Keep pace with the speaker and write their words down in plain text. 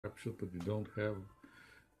crapshoot that you don't have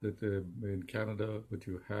that in Canada, but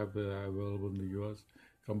you have available in the US.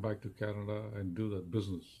 Come back to Canada and do that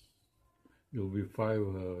business. You'll be 5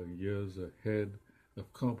 years ahead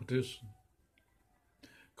of competition.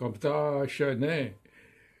 Competition, eh?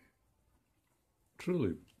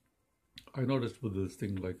 Truly. I noticed with this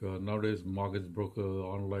thing like nowadays mortgage broker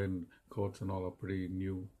online courts and all are pretty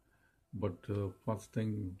new. But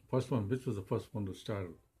first one, which was the first one to start?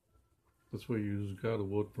 That's why you just got a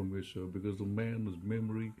word from me, sir, because the man's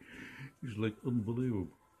memory is like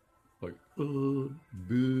unbelievable. Like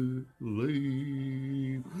unbelievable.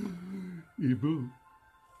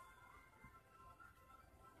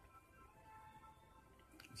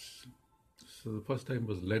 So the first time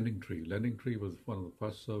was Lending Tree. Lending Tree was one of the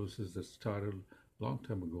first services that started a long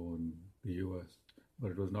time ago in the US,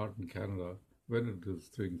 but it was not in Canada when it was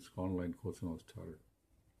things online courses all started.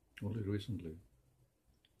 Only recently.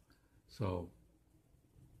 So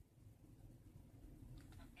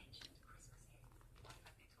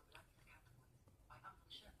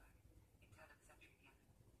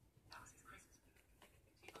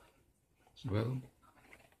well,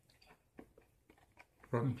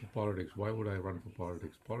 running for politics. Why would I run for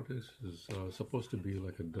politics? Politics is supposed to be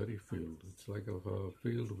like a dirty field. It's like a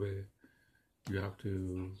field where you have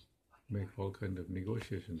to make all kind of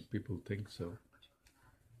negotiations. People think so.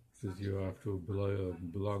 Because you have to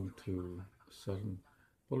belong to certain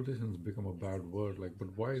politicians become a bad word. Like, but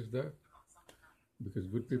why is that? Because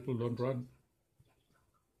good people don't run.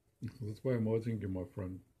 That's why I'm urging you, my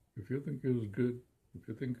friend. If you think it's good, if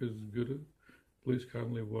you think it's good, please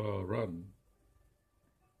kindly run.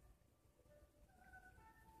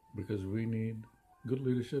 Because we need good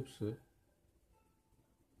leadership, sir.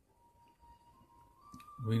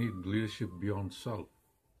 We need leadership beyond self.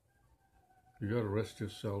 You gotta rest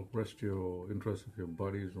yourself, rest your interest of your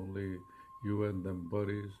buddies, only you and them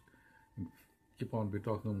buddies. And keep on be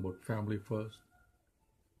talking about family first.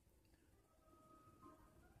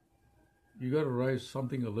 You gotta rise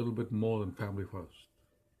something a little bit more than family first.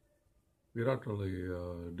 We're not really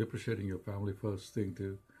depreciating your family first thing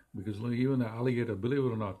too, because even an alligator, believe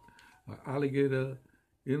it or not, an alligator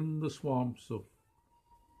in the swamps of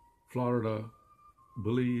Florida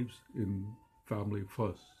believes in family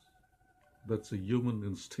first. That's a human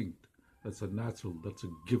instinct. That's a natural. That's a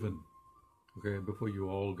given. Okay, before you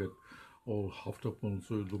all get all huffed up and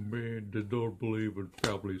say the man did not believe in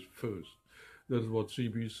families first. That's what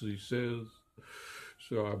CBC says.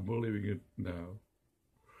 So I'm believing it now.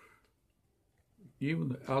 Even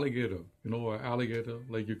the alligator, an alligator,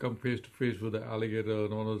 like you come face to face with the alligator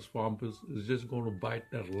and one of the swampers is just going to bite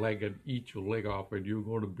that leg and eat your leg off, and you're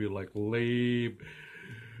going to be like lame.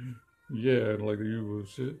 Yeah, and like you will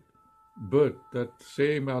say. But that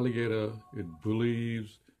same alligator, it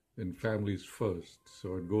believes in families first.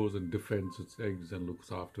 So it goes and defends its eggs and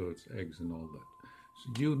looks after its eggs and all that.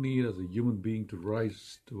 So you need, as a human being, to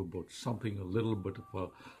rise to about something a little bit of a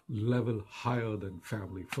level higher than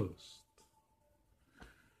family first.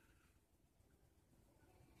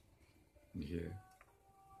 Yeah.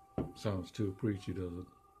 Sounds too preachy, does it?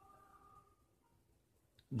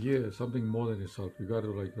 Yeah, something more than yourself. You got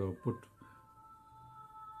to put.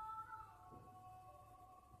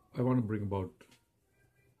 I want to bring about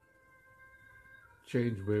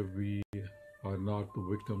change where we are not the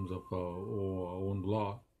victims of our own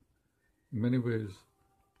law. In many ways,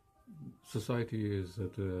 society is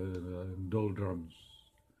at doldrums.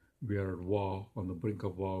 We are at war, on the brink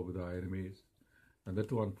of war with our enemies. And that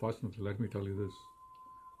too, unfortunately, let me tell you this.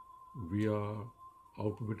 We are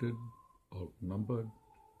outwitted, outnumbered,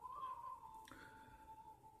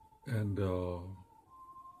 and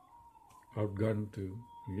outgunned too.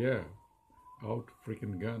 Yeah, out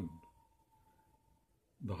freaking gunned.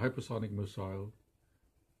 The hypersonic missile,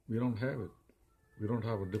 we don't have it. We don't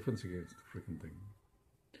have a defense against the freaking thing.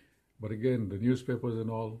 But again, the newspapers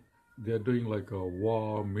and all, they're doing like a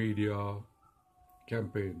war media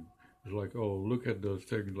campaign. It's like, oh, look at those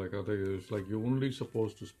things. Like, I think it's like you're only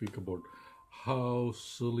supposed to speak about how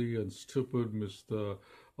silly and stupid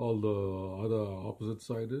all the other opposite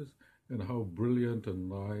side is, and how brilliant and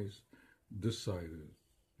nice this side is.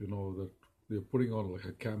 That they're putting on like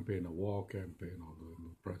a campaign, a war campaign in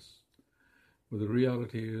the press. But the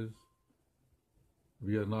reality is,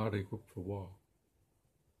 we are not equipped for war.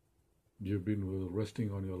 You've been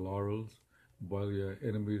resting on your laurels while your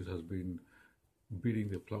enemies has been beating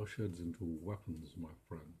their plowshares into weapons, my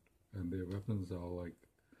friend. And their weapons are like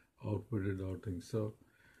outwitted, out things. So,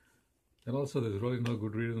 and also there's really no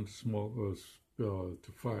good reason to smoke or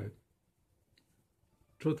to fight.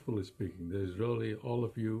 Truthfully speaking, there's really all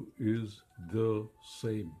of you is the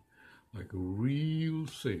same. like real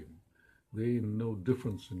same. There ain't no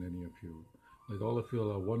difference in any of you. Like all of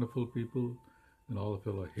you are wonderful people, and all of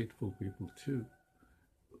you are hateful people too.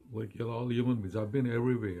 Like you're all human beings. I've been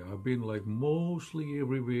everywhere. I've been like mostly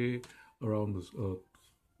everywhere around this earth.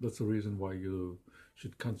 That's the reason why you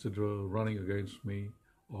should consider running against me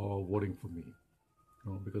or voting for me.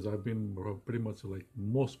 Because I've been pretty much like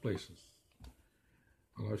most places.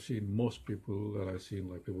 And I've seen most people, and I've seen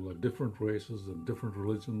like people of different races and different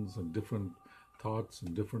religions and different thoughts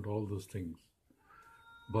and different all those things.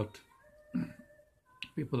 But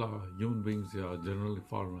people are human beings. They are generally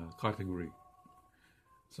fall in a category.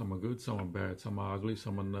 Some are good, some are bad, some are ugly,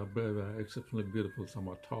 some are not exceptionally beautiful, some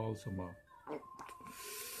are tall, some are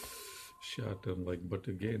short, and like. But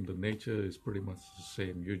again, the nature is pretty much the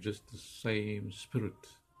same. You're just the same spirit.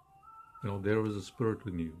 There is a spirit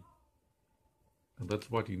in you, and that's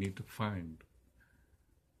what you need to find.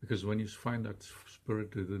 Because when you find that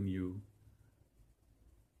spirit within you,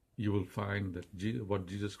 you will find that what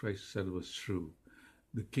Jesus Christ said was true.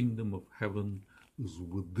 The kingdom of heaven is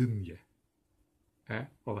within you.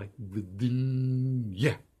 Like within,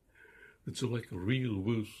 yeah. It's like a real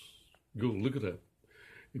wuss. Go look at that.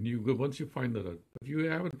 And you go, once you find that out, but you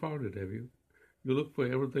haven't found it, have you? You look for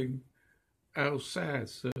everything outside,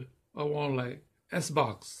 sir. I want like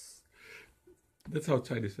S-Box. That's how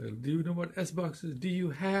Chinese say it. Do you know what S-Box is? Do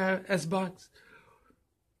you have S-Box?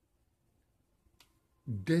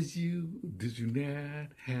 Did you not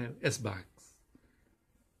have S-Box?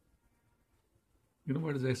 You know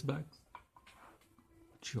what is S-Box?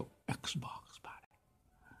 It's your Xbox, buddy.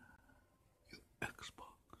 Your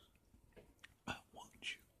Xbox. I want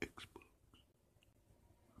your Xbox.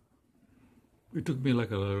 It took me like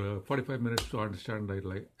 45 minutes to understand that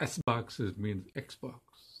like Xbox means Xbox.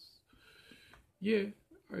 Yeah,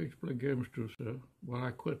 I used to play games too, sir. But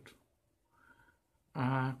I quit.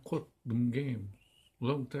 I quit them games a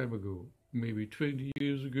long time ago, maybe 20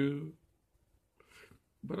 years ago.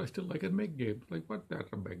 But I still like to make games. Like, what that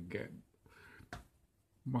a big game?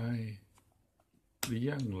 The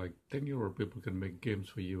young, like 10-year-old people can make games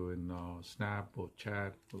for you in Snap or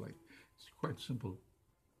Chat. Like, it's quite simple.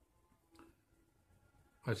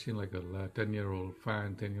 I've seen like a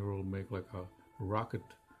 10-year-old make like a rocket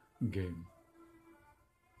game.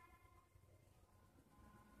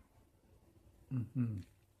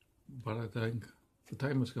 But I think the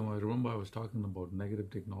time has come. I remember I was talking about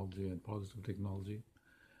negative technology and positive technology.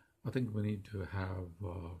 I think we need to have,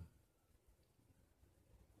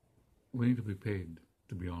 we need to be paid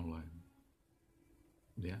to be online.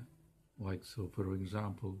 Yeah. Like, so for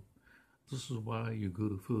example, this is why you go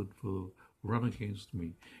to food for run against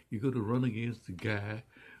me. You go to run against the guy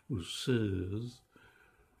who says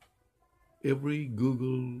every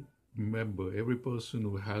Google member, every person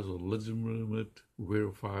who has a legitimate,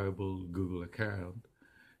 verifiable Google account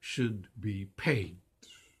should be paid.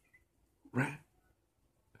 Right?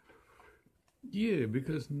 Yeah,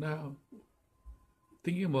 because now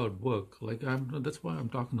thinking about work, like that's why I'm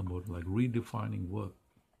talking about like redefining work.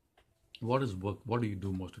 What is work? What do you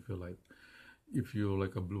do most of your life? If you're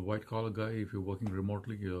like a blue white collar guy, if you're working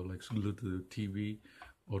remotely, you're like glued to the TV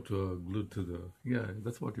or glued to the, yeah,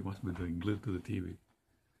 that's what you must be doing, glued to the TV.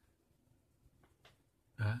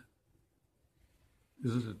 Huh?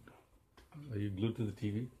 Isn't it? Are you glued to the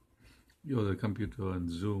TV? You're the computer and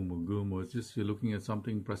Zoom or Goom, or it's just you're looking at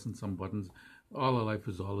something, pressing some buttons. All our life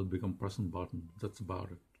is all become pressing buttons. That's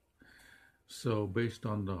about it. So based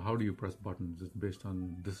on how do you press buttons? It's based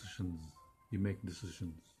on decisions. You make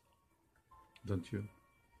decisions, don't you?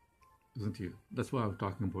 Isn't you? That's why I'm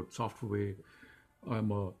talking about software.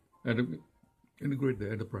 Integrate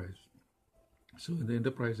the enterprise. So in the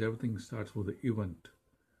enterprise, everything starts with an event.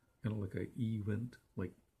 Like an event,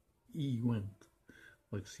 like event.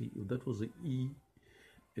 Like, see, if that was an E,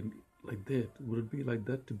 and like that, would it be like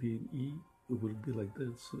that to be an E? Or would it be like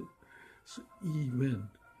that? So event.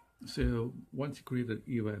 So once you create an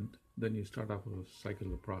event, then you start off a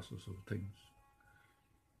cycle, a process of things.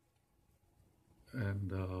 And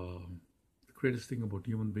the greatest thing about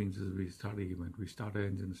human beings is we start an event. We start an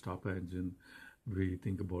engine, stop an engine. We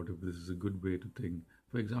think about if this is a good way to think.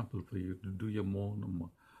 For example, for you to do your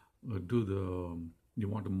you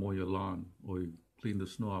want to mow your lawn or you clean the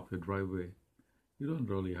snow off your driveway. You don't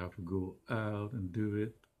really have to go out and do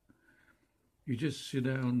it. You just sit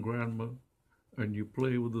down, grandma, and you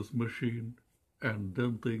play with this machine, and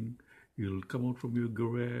then thing, you'll come out from your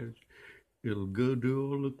garage, it'll go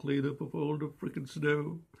do all the cleanup of all the freaking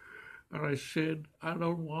snow. And I said, I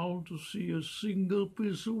don't want to see a single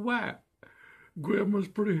piece of white. Grandma's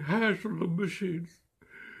pretty harsh on the machines.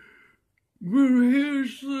 We're here,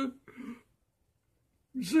 sir.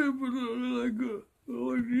 Like,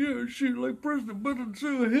 yeah, she like pressed the button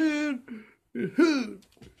to her head. It hurt.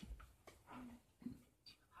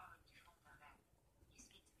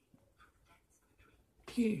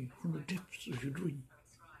 Yeah, from the depths of your dream.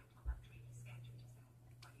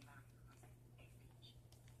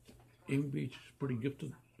 Amy Beach is pretty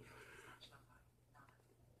gifted.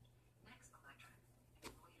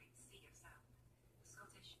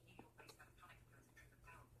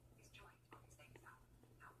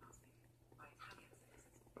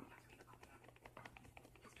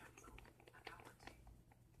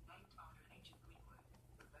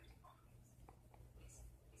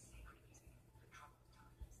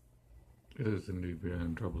 It is indeed, we are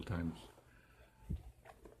in troubled times.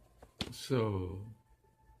 So,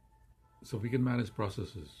 so we can manage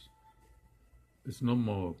processes. It's no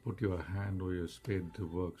more put your hand or your spade to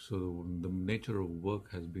work. So the nature of work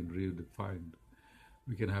has been redefined.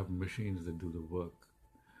 We can have machines that do the work.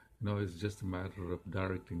 It's just a matter of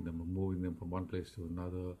directing them or moving them from one place to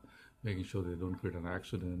another, making sure they don't create an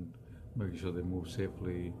accident, making sure they move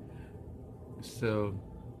safely. So,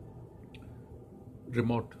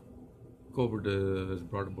 remote COVID has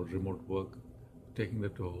brought about remote work, taking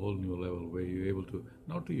that to a whole new level where you're able to.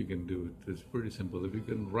 Not you can do it. It's pretty simple. If you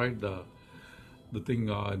can ride the thing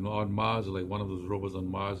on Mars, like one of those robots on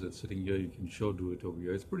Mars that's sitting here, you can sure do it over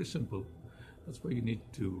here. It's pretty simple. That's why you need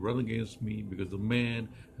to run against me, because the man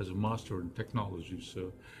has a master in technology.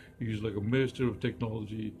 So he's like a master of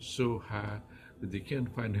technology so high that they can't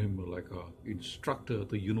find him like a instructor at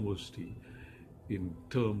the university in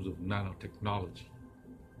terms of nanotechnology.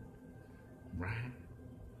 Right?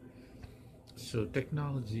 So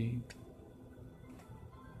technology,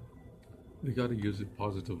 we got to use it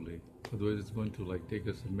positively. Otherwise, it's going to like take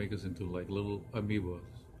us and make us into like little amoebas,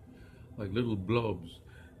 like little blobs.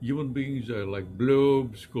 Human beings are like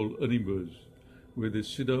blobs called amoebas, where they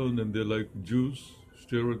sit down and they're like juice,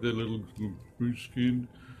 stare at their little green skin,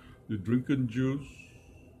 they're drinking juice,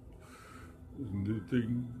 and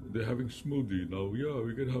they're having smoothie. Now, yeah,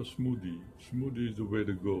 we can have smoothie. Smoothie is the way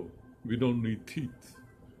to go. We don't need teeth.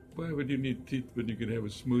 Why would you need teeth when you can have a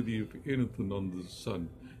smoothie of anything on the sun?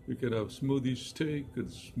 You can have smoothie steak and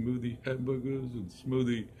smoothie hamburgers and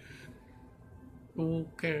smoothie, all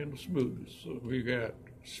kind of smoothies. So we got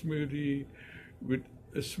smoothie with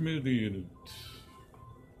a smoothie in it.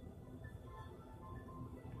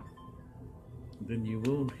 Then you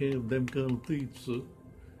won't have them kind of teeth, sir.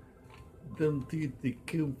 Them teeth, they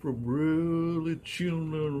came from really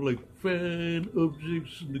children, like fine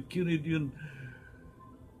objects in the Canadian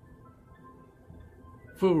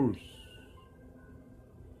forest.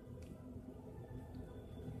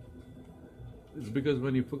 It's because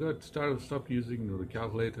when you stop using the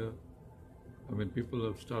calculator. I mean, people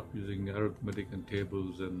have stopped using arithmetic and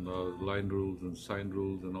tables and line rules and sign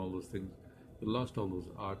rules and all those things. They lost all those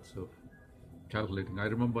arts of calculating. I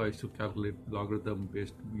remember I used to calculate logarithm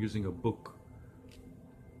based using a book.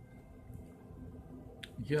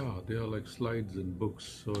 Yeah, they are like slides in books.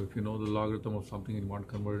 So if you know the logarithm of something and you want to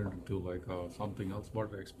convert it into like something else,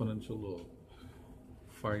 but exponential or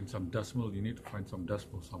find some decimal, you need to find some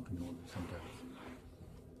decimal something sometimes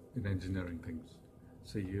in engineering things.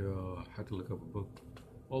 So you had to look up a book.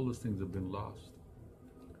 All those things have been lost.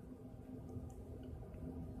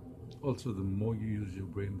 Also, the more you use your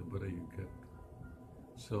brain, the better you get.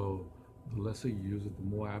 So the lesser you use it, the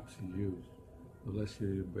more apps you use, the less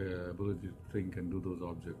your ability to think and do those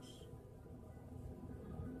objects.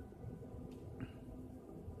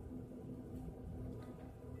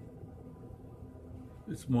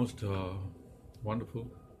 It's most wonderful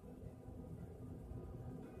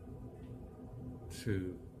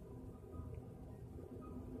to.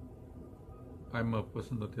 I'm a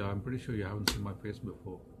person that I'm pretty sure you haven't seen my face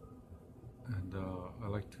before, and I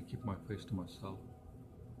like to keep my face to myself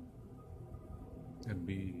and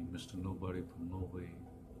be Mr. Nobody from Norway,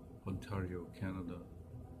 Ontario, Canada,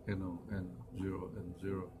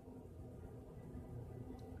 N0N0.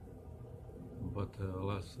 But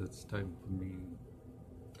alas, it's time for me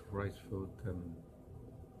to rise forth and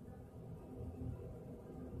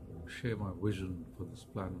share my vision for this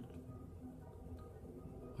planet.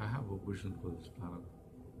 I have a vision for this planet.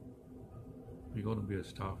 We're going to be a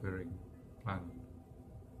star-faring planet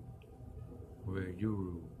where you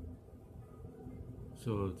rule.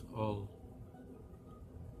 So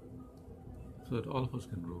that all of us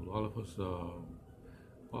can rule. All of us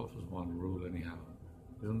want to rule anyhow.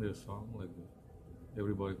 Isn't there a song like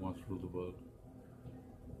everybody wants to rule the world?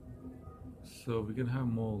 So we can have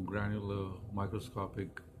more granular,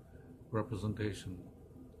 microscopic representation.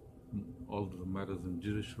 All the matters in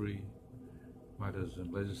judiciary, matters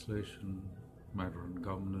in legislation, matter in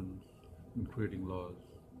governance, in creating laws,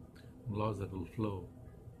 laws that will flow,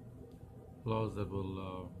 laws that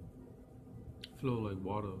will flow like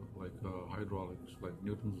water, like hydraulics, like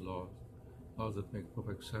Newton's laws, laws that make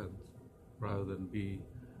perfect sense, rather than be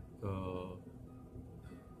uh,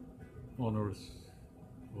 onerous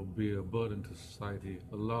or be a burden to society.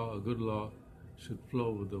 A good law, should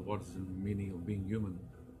flow with what is the meaning of being human.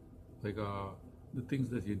 Like the things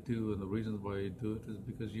that you do and the reasons why you do it is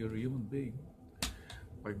because you're a human being.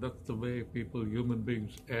 Like that's the way human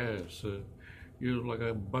beings are. So you're like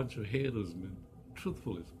a bunch of haters, man.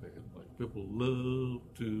 Truthfully speaking, like people love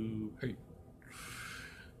to hate.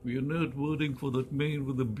 We are not voting for that man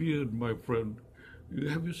with a beard, my friend.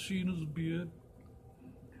 Have you seen his beard?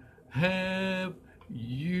 Have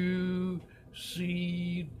you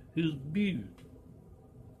seen his beard?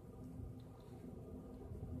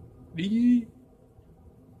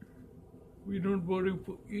 We're not voting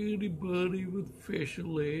for anybody with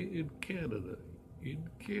facial hair in Canada. In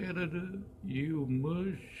Canada, you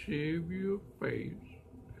must shave your face.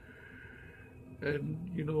 And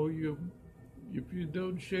if you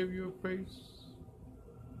don't shave your face,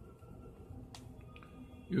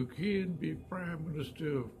 you can't be Prime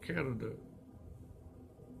Minister of Canada.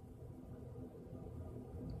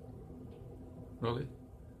 Really?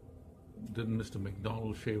 Didn't Mr.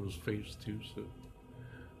 McDonald shave his face too, sir?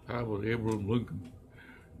 How about Abraham Lincoln?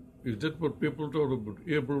 Is that what people talk about,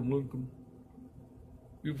 Abraham Lincoln?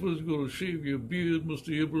 You first got to shave your beard,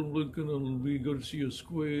 Mr. Abraham Lincoln, and we got to see a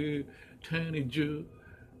square, tiny Joe.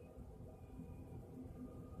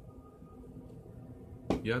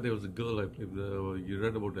 Yeah, there was a girl, I believe, you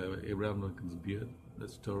read about Abraham Lincoln's beard,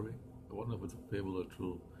 that story. I wonder if it's a fable or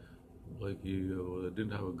true. Like he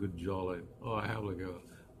didn't have a good jawline. Oh, I have like a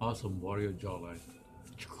awesome warrior jawline.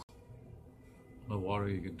 A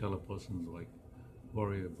warrior, you can tell a person's like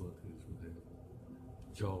warrior abilities with their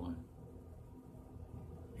jawline.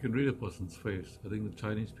 You can read a person's face. I think the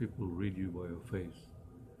Chinese people read you by your face.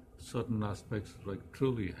 Certain aspects, like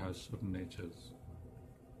truly has certain natures.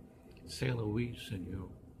 C'est la vie, senor.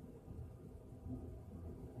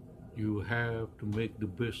 You have to make the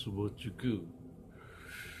best of what you do.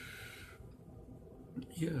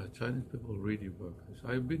 Yeah, Chinese people read you by your face.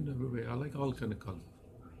 I've been everywhere. I like all kind of cultures.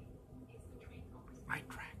 Right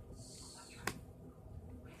track.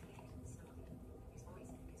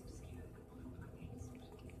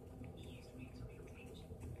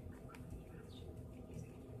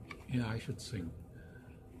 Yeah, I should sing.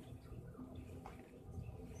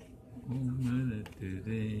 मैंने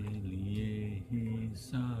तेरे लिए ही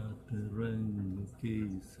सात रंग के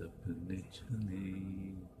सपने चुने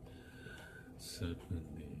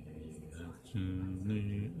चुने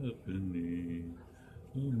अपने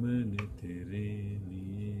मैंने तेरे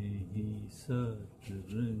लिए ही सात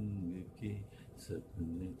रंग के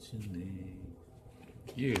सपने चुने.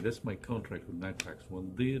 Yeah, that's my contract with Night Tracks.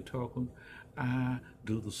 When they're talking, I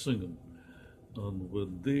do the singing. And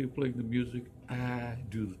when they're playing the music, I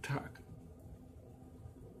do the talking.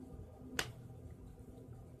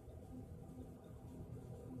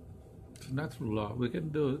 It's natural law. We can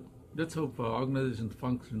do it. That's how organizations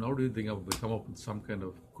function. How do you think they come up with some kind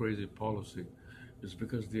of crazy policy? It's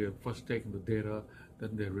because they have first taken the data,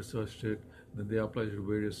 then they researched it, then they applied it to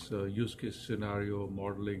various use case scenario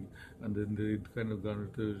modeling, and then they kind of gone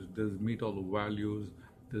to meet all the values,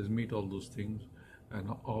 does meet all those things, and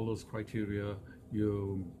all those criteria.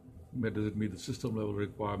 Does it meet the system level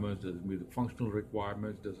requirements? Does it meet the functional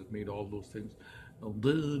requirements? Does it meet all those things? And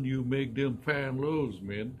then you make them fan laws,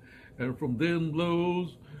 man, and from them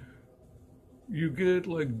laws, you get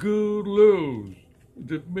like good laws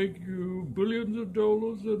that make you billions of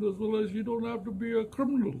dollars, and as well as you don't have to be a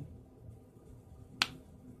criminal.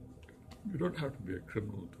 You don't have to be a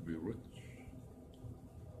criminal to be rich.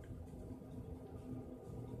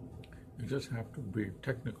 You just have to be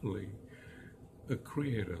technically a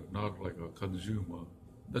creator, not like a consumer.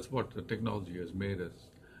 That's what the technology has made us.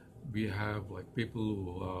 We have like people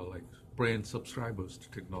who are like brand subscribers to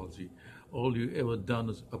technology. All you ever done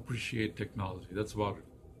is appreciate technology. That's about it.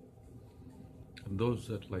 And those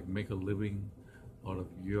that like make a living out of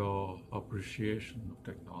your appreciation of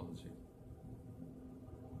technology.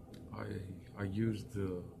 I use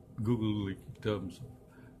the Google terms of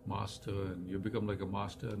master, and you become like a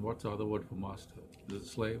master. And what's the other word for master? Is it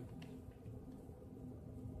slave?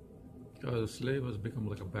 Slave has become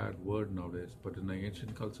like a bad word nowadays, but in the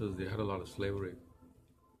ancient cultures they had a lot of slavery.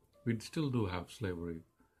 We still do have slavery,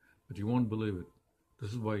 but you won't believe it.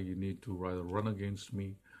 This is why you need to either run against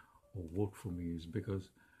me or vote for me, is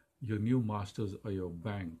because your new masters are your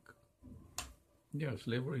bank. Yeah,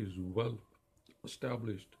 slavery is well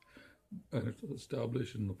established and it's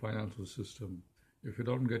established in the financial system. If you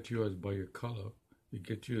don't get you as by your color, we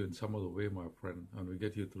get you in some other way, my friend, and we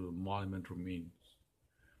get you through monumental means.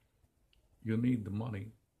 You need the money.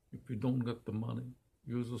 If you don't get the money,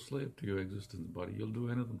 you're a slave to your existence, buddy. You'll do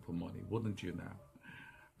anything for money, wouldn't you now?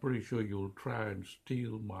 Pretty sure you'll try and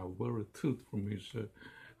steal my very tooth from me, sir.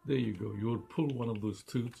 There you go. You'll pull one of those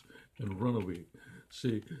tooths and run away.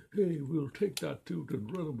 Say, hey, we'll take that tooth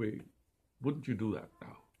and run away. Wouldn't you do that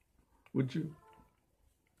now? Would you?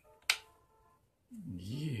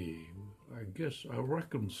 Yeah, I guess I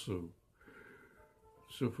reckon so.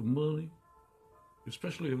 So for money,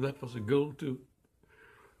 especially if that was a gold tooth,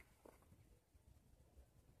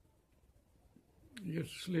 yes,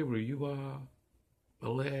 slavery, you are,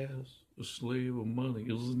 alas, a slave of money,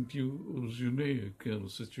 isn't you? It was your name kind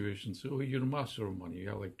of situation. So you're the master of money. You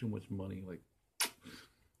have like too much money. Like,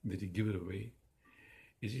 did you give it away?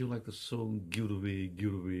 Is it like the song "Give It Away,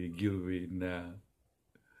 Give It Away, Give It Away Now"?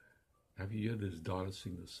 Have you heard his daughter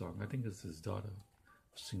sing the song? I think it's his daughter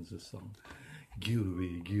who sings the song. Give it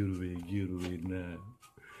away, give it away, give it away now.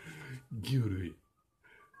 Give it away.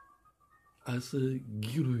 I said,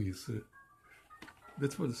 give it away, sir.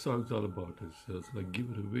 That's what the song's all about. It's like,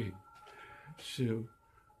 give it away. So,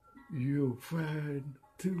 you find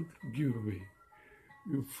tooth, give it away.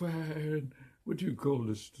 You find, what do you call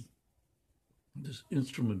this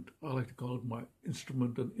instrument? I like to call it my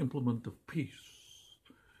instrument and implement of peace.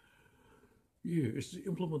 Yeah, it's the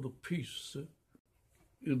implement of peace.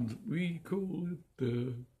 And we call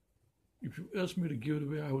it, if you ask me to give it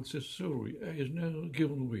away, I would say, sorry, it's not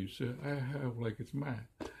given away, sir. I have, like, it's mine.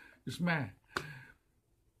 It's mine.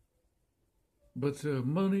 But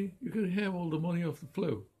money, you can have all the money off the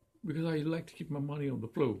flow, because I like to keep my money on the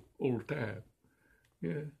flow all the time.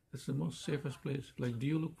 Yeah, that's the most safest place. Like, do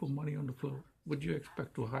you look for money on the floor? Would you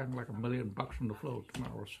expect to hang like $1 million on the floor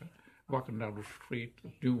tomorrow, sir? Walking down the street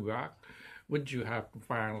of New York, would you have to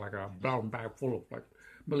find like a brown bag full of like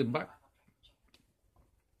 $1 million?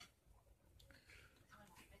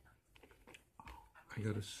 I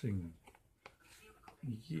gotta sing.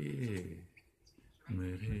 Yeah.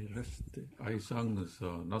 मेरे रास्ते I sang this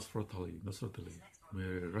Nasrat Ali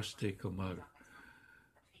मेरे रास्ते कमर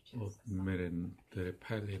और मेरे तेरे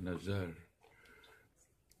पहले नजर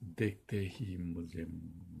देखते ही मुझे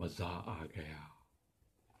मजा आ गया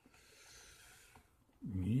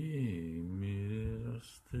ये मेरे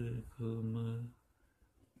रास्ते कमर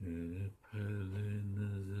मेरे पहले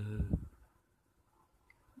नजर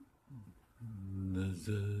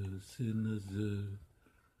नजर से नजर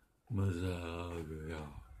मजा आ गया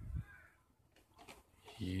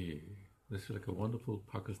ये this is like a wonderful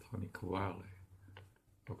Pakistani qawwali.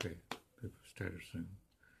 Okay, people started singing.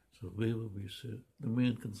 So where will we sit? The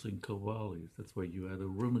man can sing qawwalis. That's why you had to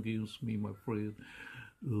run against me, my friend.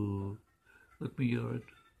 Let me hear it.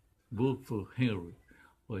 Vote for Henri.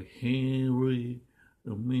 Like Henri,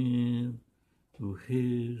 a man who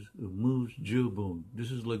has a moose jawbone.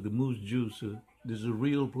 This is like the Moose Jaw, sir. There's a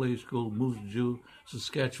real place called Moose Jaw,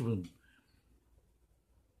 Saskatchewan.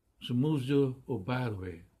 So Moose Jaw, oh, by the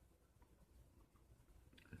way,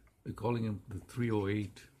 they're calling him the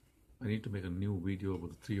 308. I need to make a new video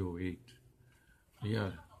about the 308.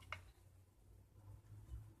 Yeah.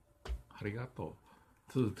 Arigato.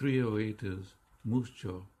 So the 308 is Moose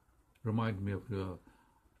Jaw. Remind me of,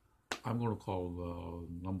 I'm going to call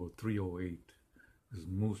number 308 is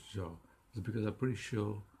Moose Jaw. It's because I'm pretty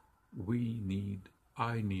sure we need,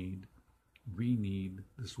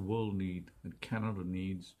 this world need, and Canada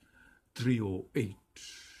needs 308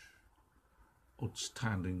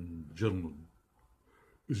 outstanding gentlemen.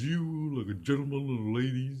 Is you like a gentleman and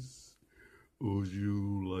ladies, or is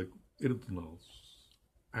you like anything else?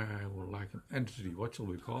 Or like an entity? What shall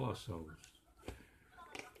we call ourselves?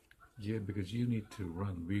 Yeah, because you need to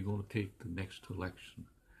run. We're going to take the next election.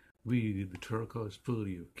 We, the Turquoise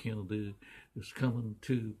Party of Canada, is coming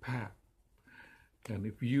to power. And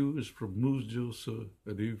if you is from Moose Jaw, sir,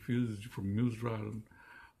 and if you is from Moose Riding,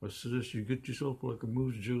 I suggest you get yourself like a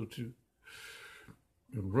Moose Jaw too,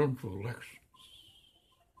 and run for elections.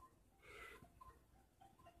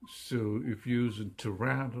 So if you're in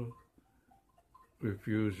Toronto, if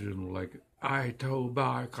you're in like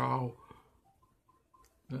Etobicoke,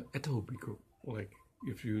 like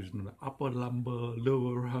if you're in the Upper Lumber,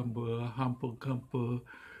 Lower Humber, Humper Cumper,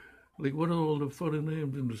 like what are all the funny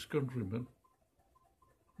names in this country, man?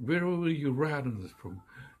 Where are you riding this from?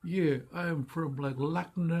 Yeah, I am from like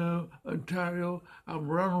Lucknow, Ontario. I'm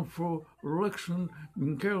running for election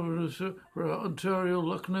in Canada, sir, for Ontario,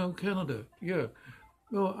 Lucknow, Canada. Yeah.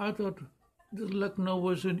 No, I thought Lucknow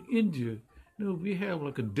was in India. No, we have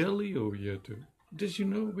like a Delhi over here too. Did you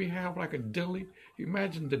know we have like a deli?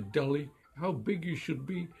 Imagine the deli, how big you should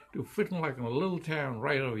be to fit in like in a little town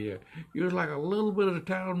right over here. You're like a little bit of the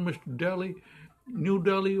town, Mr. Delhi. New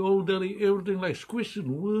Delhi, Old Delhi, everything like squished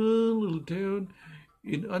in one little town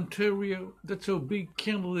in Ontario. That's how big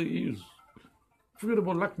Canada is. Forget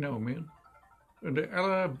about Lucknow, man. And the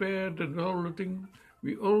Allahabad and all the thing.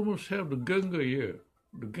 We almost have the Ganga here.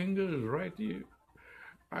 The Ganga is right here.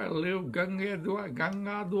 I live Ganga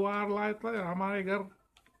Dwar like that. हमारे घर.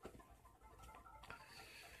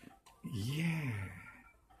 Yeah.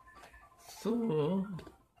 So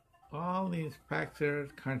all these factors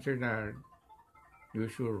considered, you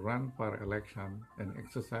should run for election and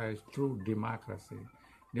exercise true democracy.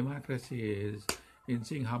 Democracy is in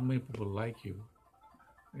seeing how many people like you.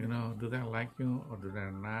 You know, do they like you or do they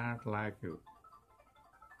not like you?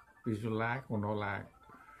 Is you like or no like?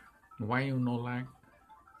 Why you no like?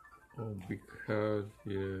 Oh, because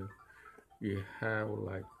you have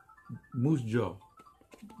like moose jaw.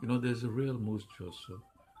 You know, there's a real moose jaw, so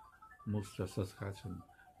moose jaw Saskatchewan.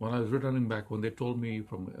 When I was returning back, when they told me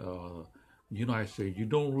from United States, you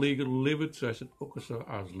don't legally live it, so I said, okay, sir,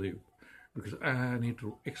 I'll leave because I need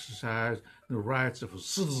to exercise the rights of a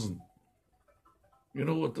citizen. You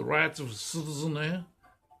know what the rights of a citizen are?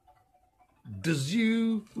 Does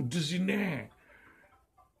you or does you not?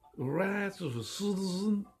 The rights of a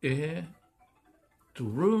citizen are to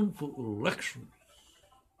run for elections.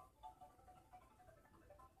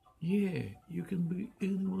 Yeah, you can be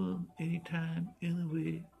anyone, anytime,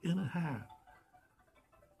 anywhere, anyhow.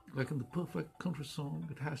 Like in the Perfect Country song,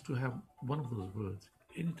 it has to have one of those words.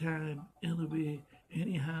 Anytime, anywhere,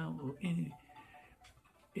 anyhow, or anything.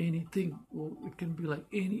 Or it can be like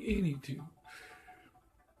any too.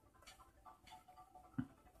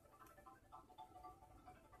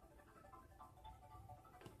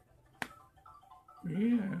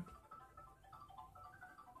 Yeah.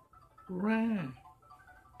 Right.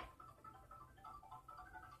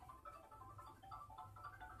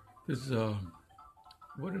 This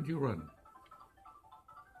where did you run?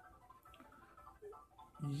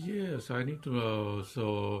 Yes, I need to.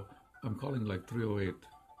 So I'm calling like 308.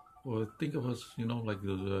 Or think of us, you know, like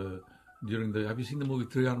the during the. Have you seen the movie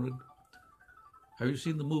 300? Have you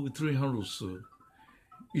seen the movie 300, sir?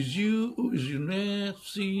 Is you or is you not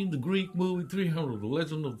seen the Greek movie 300, the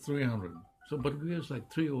Legend of 300? So, but we was like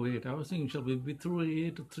 308. I was thinking, shall we be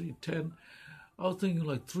 308 or 310? I was thinking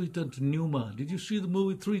like 310 to Numa. Did you see the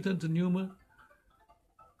movie 310 to Numa?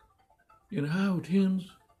 And how it ends?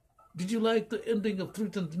 Did you like the ending of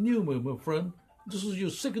 310 to Numa, my friend? This is your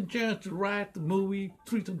second chance to write the movie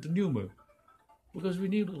 310 to Numa. Because we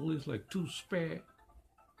need at least like 2 spare.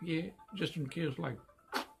 Yeah, just in case like,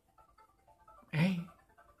 hey.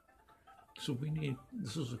 So we need,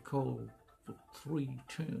 this is a call for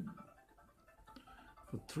 310.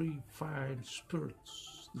 For 3 fine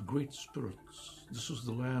spirits, the great spirits. This is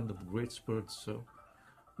the land of the great spirits, so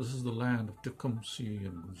this is the land of Tecumseh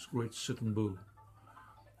and this great Sitting Bull.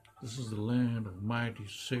 This is the land of mighty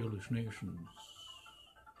Salish nations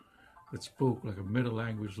that spoke like a meta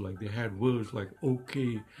language, like they had words like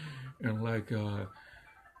okay and like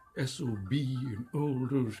SOB and all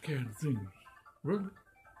those kind of things. Really?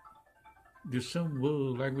 There's some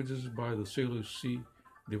world languages by the Salish Sea,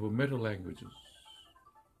 they were meta languages.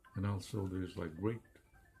 And also there's like great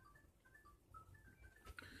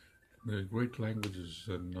languages,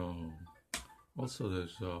 and also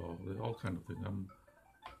there's all kind of things.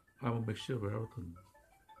 I'm a mixture of everything.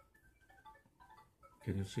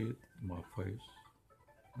 Can you see it? My face.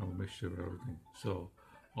 I'm a mixture of everything. So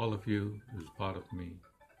all of you is part of me.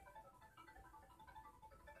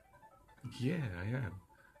 Yeah, I am.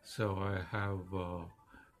 So I have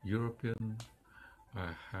European. I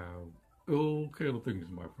have all kind of things,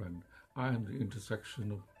 my friend. I am the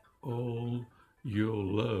intersection of all your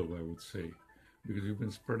love, I would say, because you've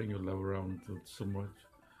been spreading your love around so much,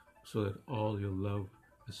 so that all your love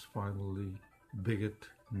is finally beget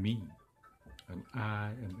me, and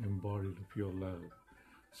I am embodied of your love.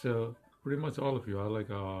 So pretty much all of you,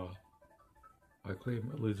 I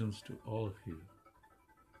claim allegiance to all of you,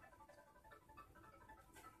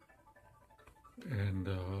 and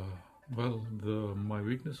well, my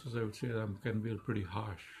weaknesses, I would say, I can be pretty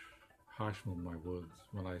harsh with my words.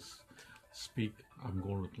 When I speak, I'm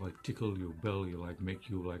going to like tickle your belly, like make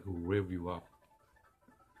you like rev you up.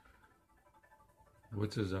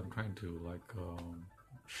 Which is I'm trying to like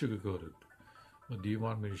sugarcoat it. But do you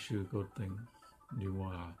want me to sugarcoat things? Do you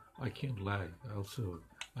want? I can't lie. Also,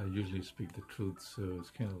 I usually speak the truth, so it's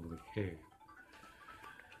kind of like hey.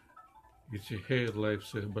 It's a hey life,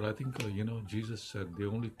 but I think Jesus said the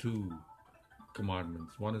only 2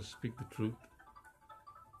 commandments. One is speak the truth,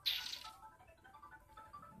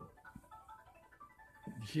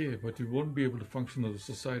 Yeah, but you won't be able to function as a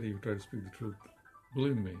society if you try to speak the truth.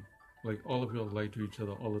 Believe me, like all of you all lie to each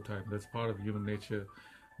other all the time. That's part of human nature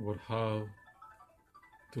about how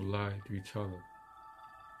to lie to each other.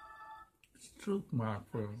 It's truth, my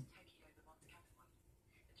friend.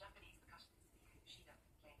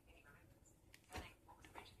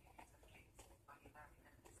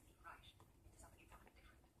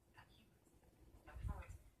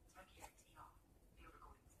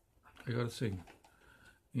 I gotta sing.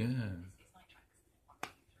 Yeah.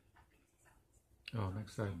 Oh,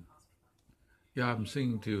 next time. Yeah, I'm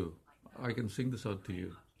singing too. I can sing this out to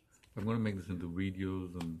you. I'm going to make this into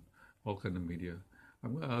videos and all kind of media.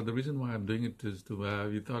 The reason why I'm doing it is to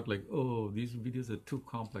you thought like, oh, these videos are too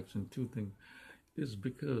complex and too thing, is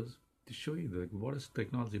because to show you that what has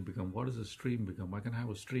technology become, what does a stream become. I can have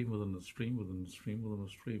a stream within a stream within a stream within a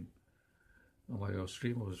stream, like a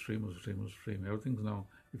stream of a stream of a stream of a stream. Everything's now.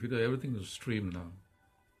 If you do everything is a stream now.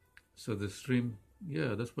 So the stream,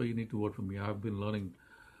 yeah, that's why you need to work for me. I've been learning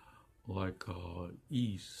like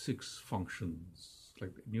E6 functions,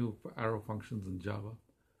 like new arrow functions in Java.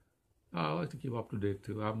 I like to keep up to date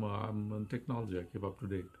too. I'm in technology. I keep up to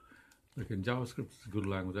date. Like in JavaScript, it's a good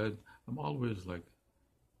language. I'm always like,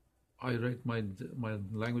 I write my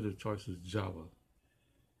language of choice is Java.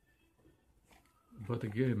 But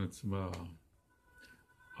again,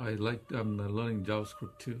 I'm learning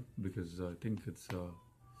JavaScript too because I think it's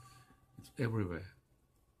everywhere.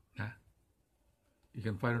 Yeah? You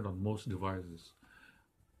can find it on most devices.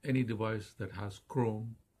 Any device that has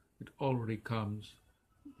Chrome, it already comes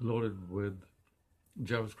loaded with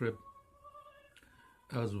JavaScript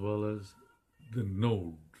as well as the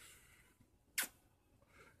node.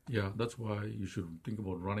 Yeah, that's why you should think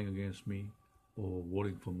about running against me or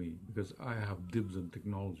voting for me because I have dibs in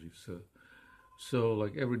technology, sir. So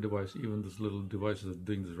like every device, even this little device that's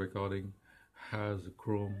doing this recording has a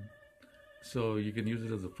Chrome. So you can use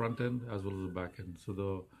it as a front end as well as a back end. So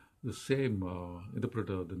the same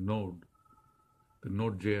interpreter, the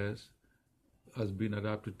Node.js, has been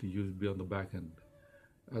adapted to be on the back end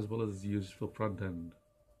as well as used for front end.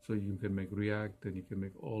 So you can make React and you can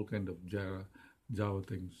make all kind of Java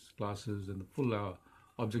things, classes, and the full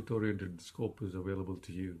object-oriented scope is available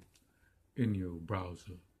to you in your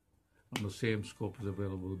browser. And the same scope is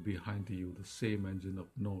available behind you, the same engine of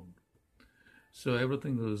Node. So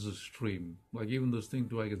everything is a stream. Like even this thing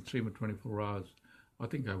too, I can stream it 24 hours. I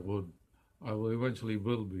think I would. I will eventually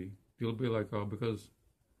will be. You'll be like, oh, because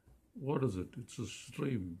what is it? It's a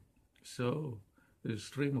stream. So it's a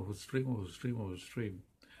stream of a stream of a stream of a stream.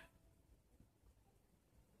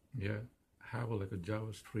 Yeah. Have like a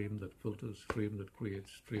Java stream that filters stream that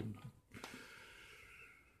creates stream.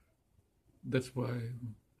 That's why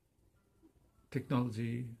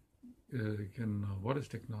technology what is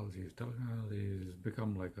technology? Technology has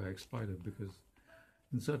become like exploited because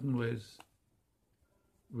in certain ways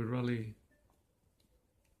we really,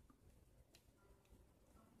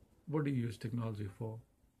 what do you use technology for?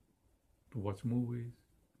 To watch movies,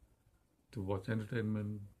 to watch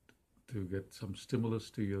entertainment, to get some stimulus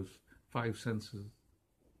to your five senses,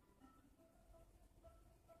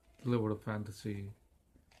 to live out a fantasy.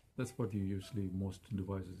 That's what you usually most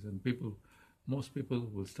devices. And most people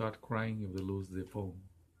will start crying if they lose their phone.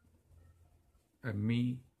 And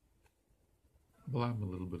me, well, I'm a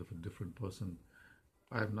little bit of a different person.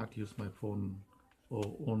 I have not used my phone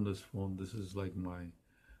or own this phone. This is like my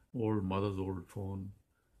old mother's old phone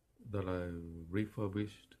that I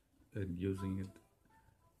refurbished and using it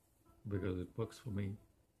because it works for me.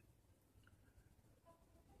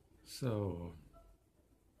 So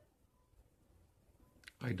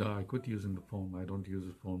I quit using the phone. I don't use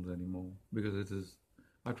the phones anymore because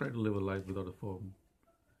I try to live a life without a phone.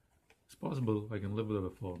 It's possible I can live without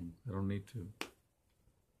a phone. I don't need to.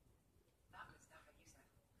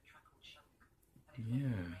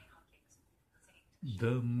 Yeah.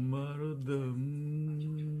 Dum maro dum,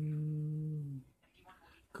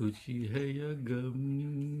 kuchi hai ya gum.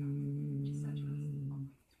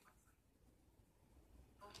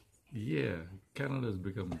 Yeah, Canada has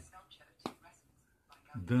become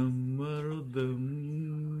dum maro dum,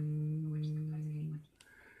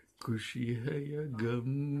 kushi hai ya gum.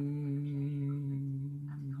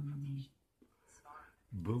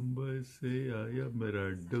 Bombay se aaya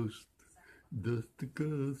mera dost. दोस्त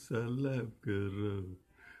को सलाम करो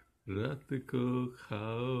रात को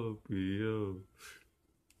खाओ पियो.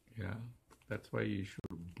 Yeah, that's why you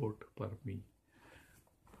should vote for me.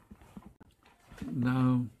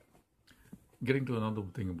 Now, getting to another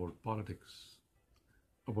thing about politics,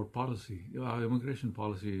 about policy. Our immigration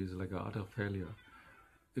policy is like an utter failure.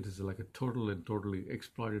 It is like a total and totally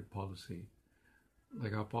exploited policy.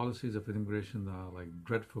 Like our policies of immigration are like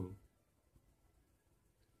dreadful.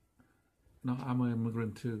 Now I'm an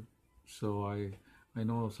immigrant too, so I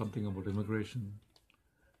know something about immigration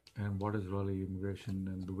and what is really immigration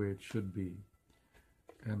and the way it should be.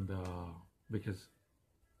 And because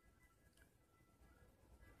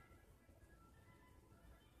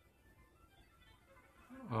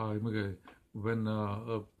when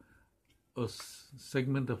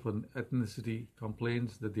segment of an ethnicity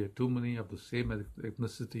complains that there are too many of the same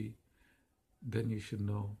ethnicity, then you should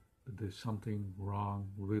know that there's something wrong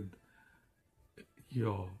with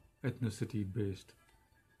your ethnicity based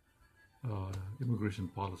immigration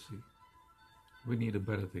policy. We need a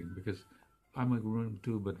better thing because I'm a immigrant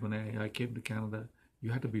too, but when I came to Canada,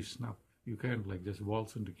 you had to be snubbed. You can't like just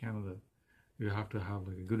waltz into Canada. You have to have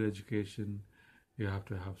like a good education. You have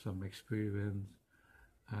to have some experience,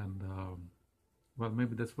 and well,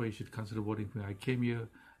 maybe that's why you should consider voting for me. I came here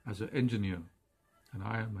as an engineer, and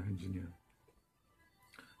I am an engineer.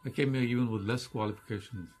 I came here even with less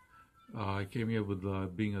qualifications. I came here with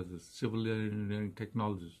being as a civil engineering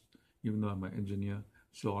technologist, even though I'm an engineer.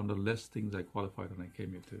 So under less things I qualified and I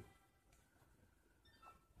came here to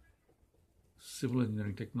civil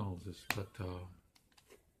engineering technologist. But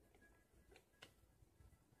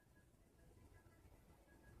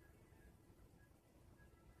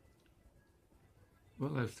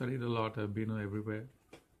well, I've studied a lot. I've been everywhere.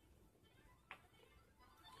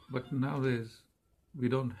 But nowadays, we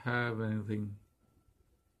don't have anything.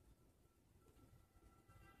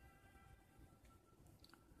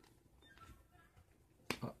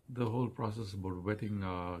 The whole process about vetting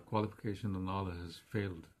qualification and all has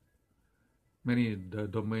failed. Many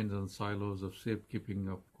domains and silos of safekeeping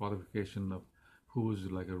of qualification of who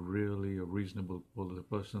is like a really a reasonable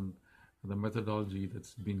person, and the methodology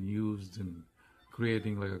that's been used in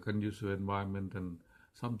creating like a conducive environment and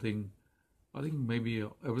something. I think maybe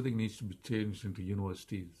everything needs to be changed into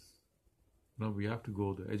universities. We have to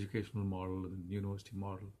go the educational model and the university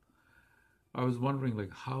model. I was wondering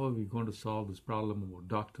like how are we going to solve this problem about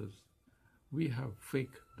doctors? We have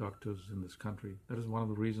fake doctors in this country. That is one of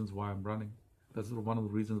the reasons why I'm running. That's one of the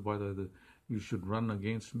reasons why you should run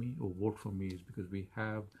against me or vote for me is because we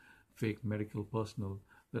have fake medical personnel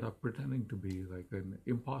that are pretending to be like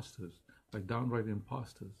imposters, like downright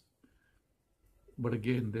imposters. But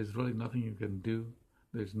again, there's really nothing you can do.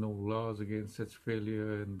 There's no laws against such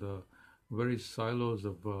failure, and the very silos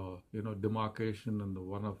of demarcation and the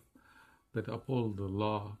one of that uphold the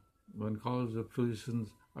law. When College of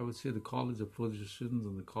Physicians, I would say the College of Physicians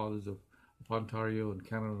and the College of Ontario and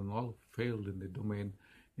Canada and all failed in the domain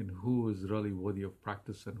in who is really worthy of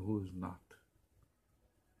practice and who is not.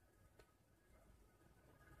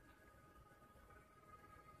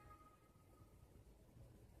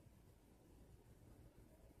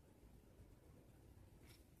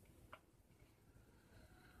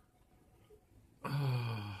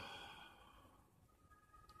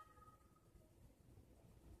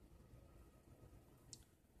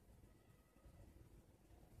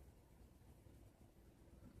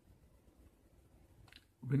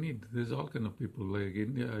 There's all kind of people like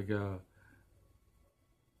India, like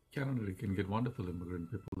Canada can get wonderful immigrant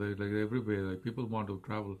people. They like everywhere. Like people want to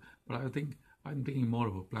travel, but I think I'm thinking more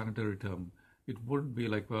of a planetary term. It wouldn't be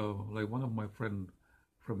like one of my friend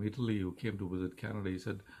from Italy who came to visit Canada. He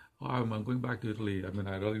said, oh, I'm going back to Italy. I mean,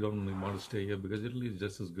 I really don't really want to stay here because Italy is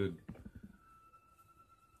just as good.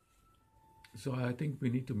 So I think we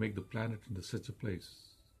need to make the planet into such a place.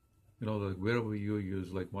 Like wherever you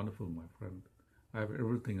is like wonderful, my friend. I have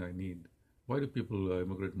everything I need. Why do people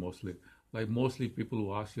immigrate mostly? Like mostly people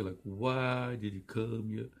who ask you like, why did you come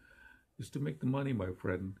here? Is to make the money, my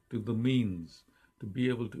friend, to the means, to be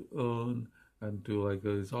able to earn and to like,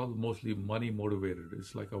 it's all mostly money motivated.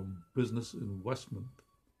 It's like a business investment.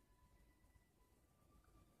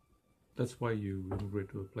 That's why you immigrate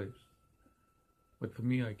to a place. But for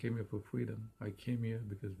me, I came here for freedom. I came here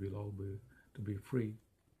because we'll all be to be free.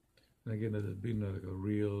 And again, it has been like a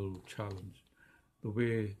real challenge. The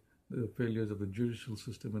way the failures of the judicial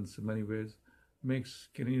system in so many ways makes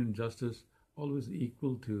Canadian justice always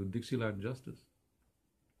equal to Dixieland justice.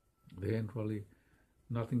 They ain't really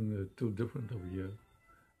nothing too different over here.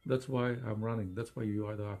 That's why I'm running. That's why you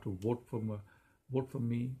either have to vote for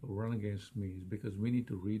me or run against me. Is because we need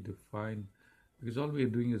to redefine. Because all we're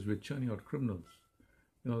doing is we're churning out criminals.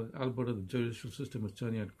 Alberta, the judicial system is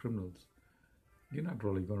churning out criminals. You're not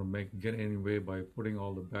really going to get anywhere by putting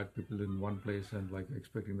all the bad people in one place and like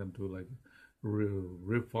expecting them to like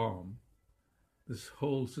reform. This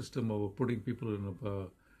whole system of putting people in a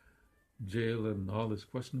jail and all is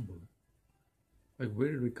questionable. Like,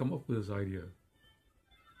 where did we come up with this idea?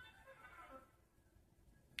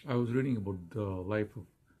 I was reading about the life of.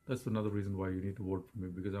 That's another reason why you need to vote for me,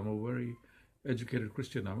 because I'm a very educated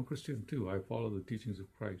Christian. I'm a Christian too. I follow the teachings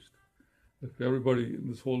of Christ. If everybody in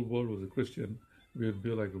this whole world was a Christian, we would be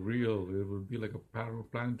like real. It would be like a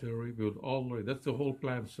planetary. We would all like that's the whole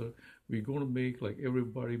plan, sir. We're going to make like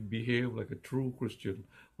everybody behave like a true Christian,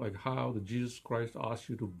 like how the Jesus Christ asked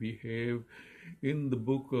you to behave in the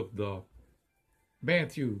book of the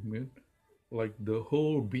Matthew, man. Like the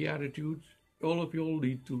whole Beatitudes. All of you all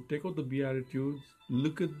need to take out the Beatitudes,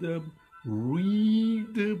 look at them,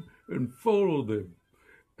 read them, and follow them.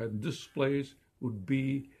 And this place would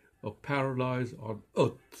be a paradise on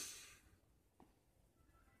earth.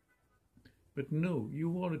 But no,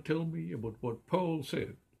 you want to tell me about what Paul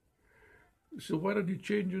said. So why don't you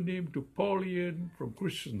change your name to Paulian from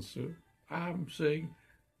Christian, sir? I'm saying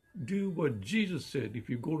do what Jesus said. If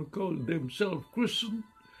you're going to call themselves Christian,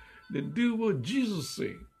 then do what Jesus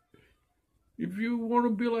said. If you want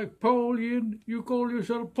to be like Paulian, you call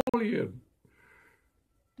yourself Paulian.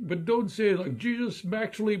 But don't say like Jesus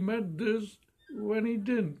actually meant this when he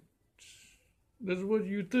didn't. That's what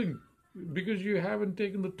you think. Because you haven't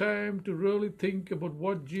taken the time to really think about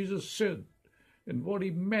what Jesus said and what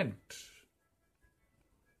he meant.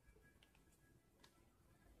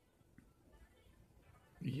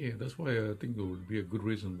 Yeah, that's why I think it would be a good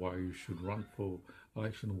reason why you should run for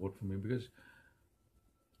election and vote for me, because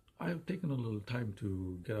I've taken a little time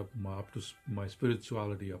to get my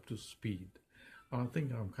spirituality up to speed. I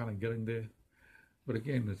think I'm kind of getting there, but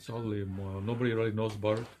again, it's all nobody really knows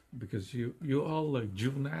about it because you're all like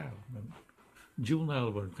juvenile, man.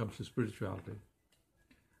 Juvenile when it comes to spirituality.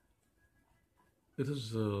 It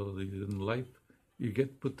is in life you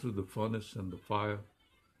get put through the furnace and the fire.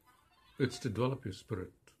 It's to develop your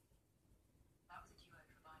spirit.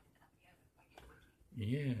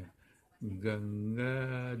 Yeah.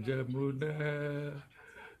 Ganga Jamuna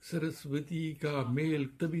Saraswati का mail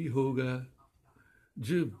तभी होगा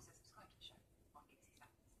जब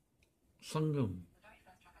संगम.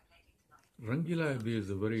 Rangila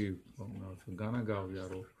is a very गाना गाओ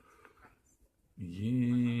यारो.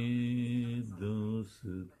 ये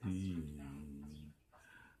दोस्ती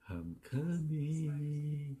हम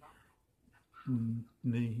कभी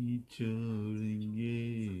नहीं छोड़ेंगे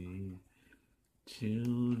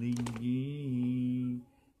छोड़ेंगे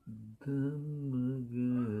दम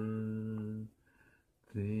मगर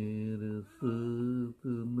तेरा साथ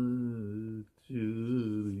न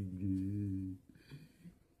छोड़ेंगे.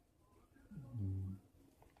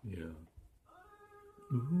 Yeah.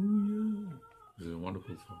 Ooh, yeah. This is a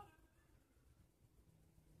wonderful song.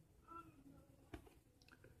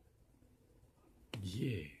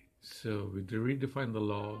 Yeah. So we redefine the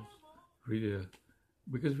laws,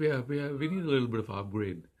 because we need a little bit of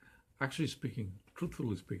upgrade. Actually speaking,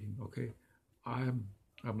 truthfully speaking, okay, I'm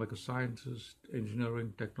like a scientist,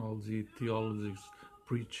 engineering, technology, theology,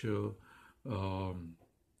 preacher,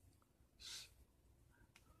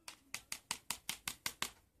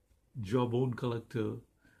 jawbone collector.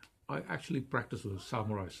 I actually practice with a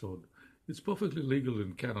samurai sword. It's perfectly legal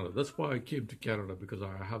in Canada. That's why I came to Canada, because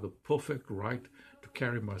I have the perfect right to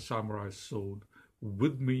carry my samurai sword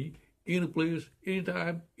with me in a place,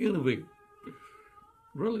 anytime, in a way.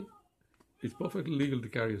 Really, it's perfectly legal to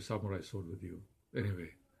carry a samurai sword with you.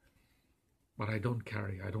 Anyway, but I don't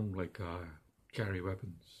carry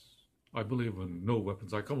weapons. I believe in no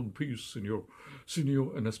weapons. I come in peace, senor,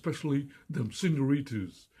 and especially them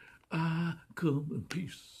senoritas. I come in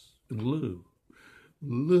peace and love.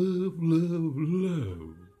 Love, love,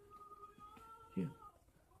 love. Yeah.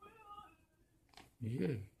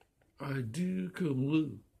 Yeah. I do come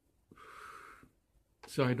love.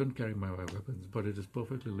 So I don't carry my weapons, but it is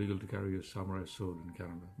perfectly legal to carry a samurai sword in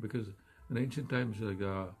Canada. Because in ancient times,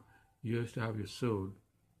 you used to have your sword.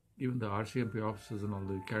 Even the RCMP officers and all,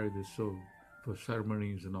 they carry this sword for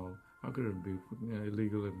ceremonies and all. How could it be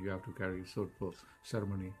illegal and you have to carry a sword for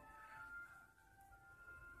ceremony?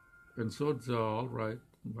 And swords are all right.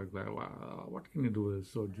 Like that. Wow, what can you do with a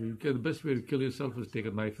sword? The best way to kill yourself is take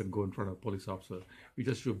a knife and go in front of a police officer. You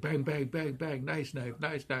just do bang, bang, bang, bang, nice knife,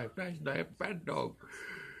 nice knife, nice knife, bad dog.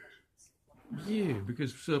 Yeah,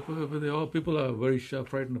 because people are very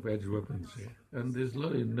frightened of edged weapons. Yeah? And there's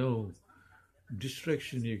literally no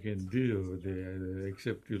distraction you can do there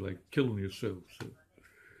except you like killing yourself. So.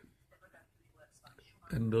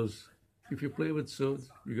 And if you play with swords,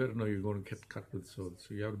 you got to know you're going to get cut with swords.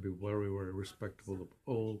 So you have to be very, very respectful of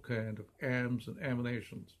all kind of arms and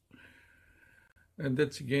ammunitions. And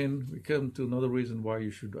that's again, we come to another reason why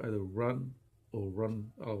you should either run or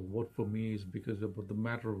vote for me is because about the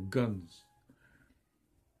matter of guns.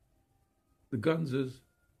 The guns is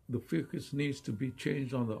the focus needs to be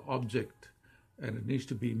changed on the object, and it needs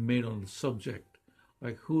to be made on the subject.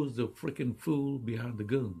 Like, who's the freaking fool behind the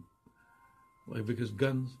gun? Like, because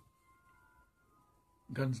guns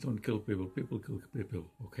don't kill people. People kill people.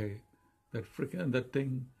 Okay, that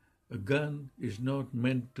thing. A gun is not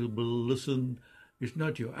meant to be listened. It's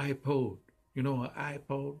not your iPod. You know, an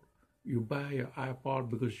iPod. You buy your iPod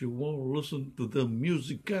because you want to listen to the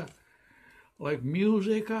music, like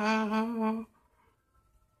music,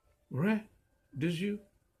 right? Did you?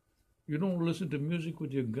 You don't listen to music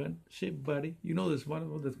with your gun, say, buddy. You know, that's one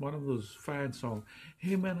of those fan songs.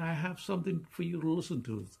 Hey, man, I have something for you to listen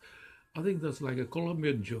to. I think that's like a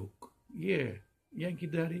Colombian joke. Yeah, Yankee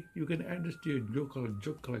Daddy, you can add this to your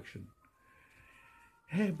joke collection.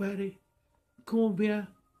 Hey, buddy, come here,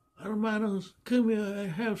 hermanos, come here. I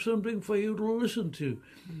have something for you to listen to.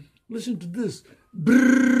 Listen to this.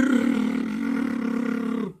 Brrr.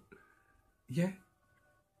 Yeah,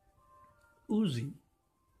 Uzi.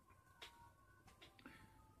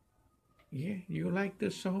 Yeah, you like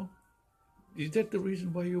this song? Is that the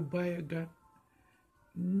reason why you buy a gun?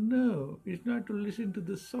 No, it's not to listen to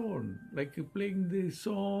the song. Like you're playing the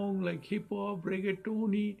song like hip hop,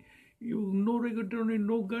 reggaeton. You no reggaeton,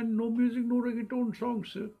 no gun, no music, no reggaeton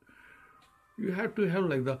songs, sir. You have to have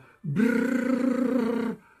like the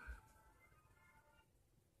brrrr.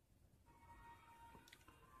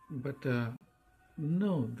 But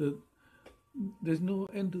no, there's no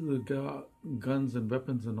end to the guns and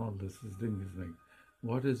weapons and all this. This thing is like,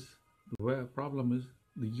 what is the problem is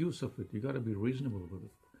the use of it. You got to be reasonable with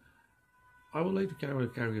it. I would like to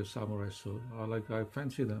carry a samurai sword. I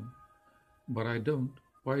fancy them, but I don't.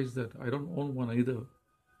 Why is that? I don't own one either.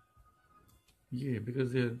 Yeah,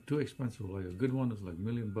 because they're too expensive. Like a good one is like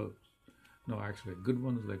 $1,000,000. No, actually, a good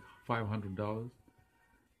one is like $500.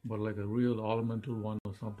 But like a real ornamental one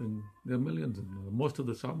or something, there are millions in there. Most of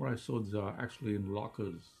the samurai swords are actually in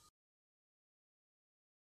lockers.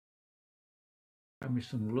 I mean,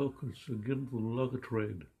 some locals should get into the locker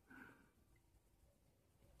trade.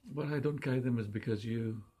 But I don't carry them is because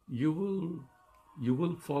you will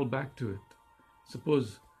fall back to it.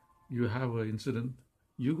 Suppose you have an incident,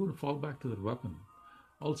 you will fall back to that weapon.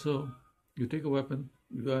 Also, you take a weapon,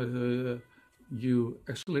 you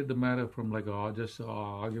escalate the matter from like just an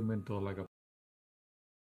argument or like a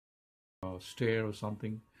stare or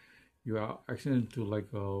something. You are actually to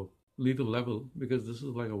like a lethal level because this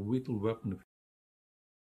is like a lethal weapon,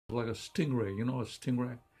 like a stingray. You know a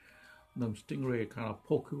stingray? Them stingray kind of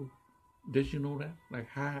poke you. Did you know that? Like,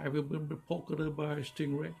 have you been poked by a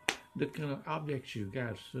stingray? That kind of objects you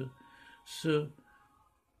guys, sir. So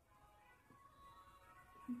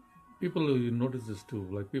people you notice this too.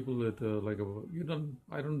 Like people that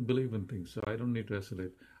I don't believe in things, so I don't need to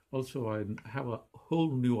escalate. Also, I have a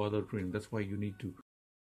whole new other training. That's why you need to.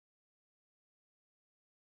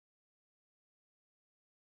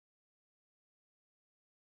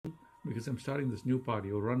 Because I'm starting this new party.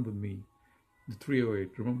 You'll run with me. The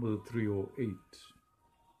 308. Remember the 308?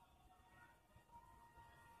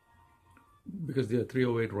 Because there are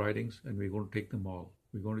 308 ridings, and we're going to take them all.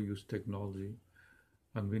 We're going to use technology,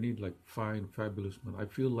 and we need like fine, fabulous men. I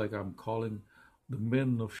feel like I'm calling the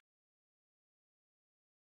men of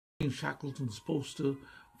Shackleton's poster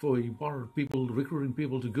for he wanted people, recruiting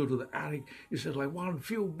people to go to the attic. He said, like, one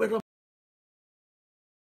few better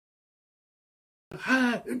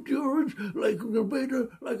high endurance, like a better,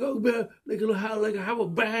 like have a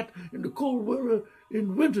bat in the cold weather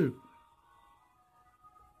in winter.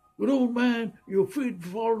 But old man, your feet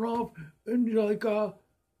falling off, and you're like, you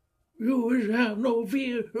always have no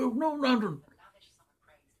fear of no nothing.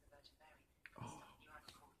 Oh.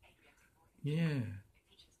 Yeah.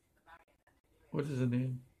 What is the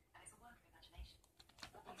name?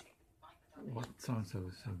 What songs have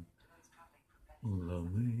we sung?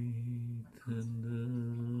 Love me tender,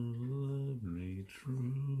 love me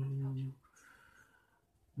true.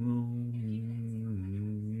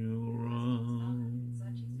 Your arms,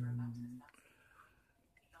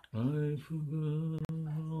 I forgot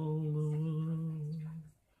all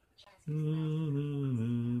the world.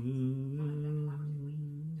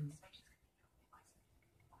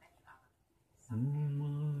 Oh,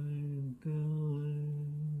 my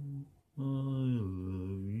darling, I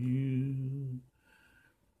love you,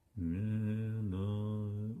 and I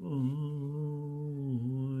always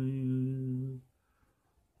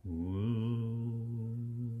will.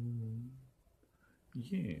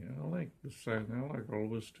 Yeah, I like the song. I like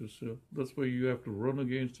Elvis too. So that's why you have to run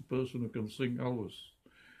against the person who can sing Elvis.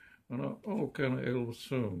 And all kind of Elvis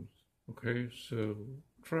songs. Okay, so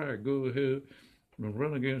go ahead and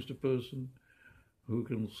run against a person who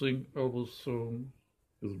can sing Elvis songs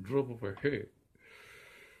It's a drop of a hair.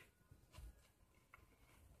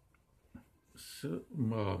 So,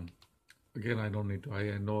 again, I don't need to.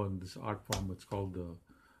 I know in this art form, it's called the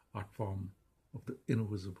art form of the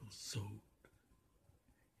invisible sword.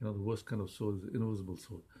 You know, the worst kind of sword is the invisible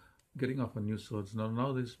sword. Getting off on new swords.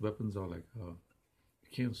 Now these weapons are like, you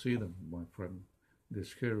can't see them, my friend. They're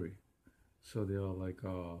scary. So they are like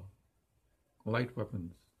light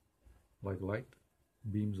weapons, like light,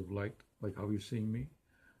 beams of light, like how you're seeing me.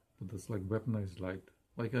 But that's like weaponized light,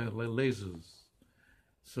 like lasers.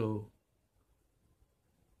 So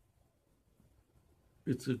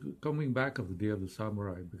it's a coming back of the day of the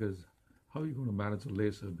samurai, because how are you going to manage a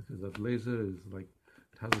laser? Because that laser is like,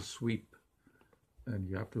 it has a sweep and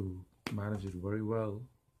you have to manage it very well.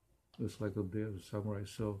 It's like a day of the samurai.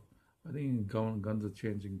 So I think guns are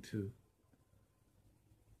changing too.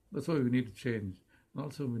 That's why we need to change. And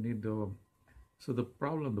also we need so the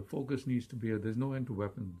problem, the focus needs to be, there's no end to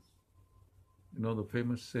weapons. You know, the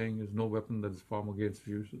famous saying is, no weapon that is formed against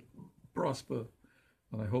you shall prosper.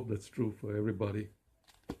 And I hope that's true for everybody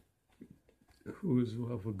who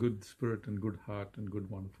have a good spirit and good heart and good,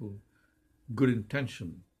 wonderful, good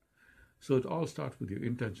intention. So it all starts with your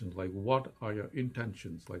intentions. Like, what are your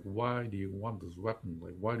intentions? Like, why do you want this weapon?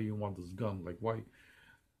 Like, why do you want this gun? Like, why?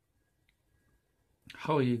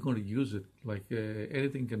 How are you going to use it? Like,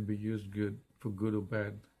 anything can be used good for good or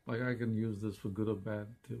bad. Like, I can use this for good or bad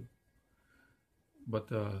too. But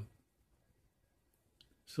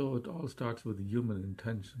so it all starts with human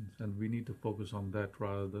intentions, and we need to focus on that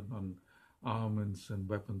rather than on armaments and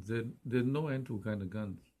weapons. There's no end to kind of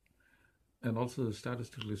guns. And also,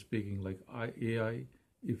 statistically speaking, like AI,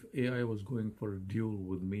 if AI was going for a duel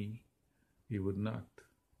with me, he would not.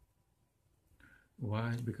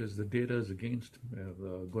 Why? Because the data is against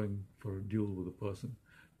going for a duel with a person.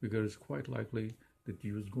 Because it's quite likely that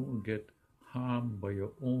you is going to get harmed by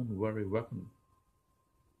your own very weapon.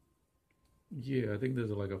 Yeah, I think there's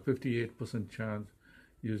like a 58% chance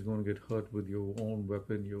you're just going to get hurt with your own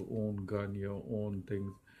weapon, your own gun, your own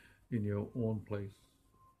things in your own place.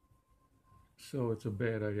 So it's a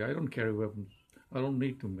bad idea. I don't carry weapons. I don't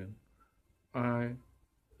need to, man. I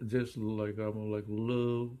just like, I'm like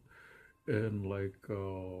love and like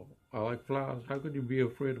I like flowers. How could you be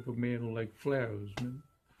afraid of a man who like flowers, man?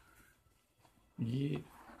 Yeah.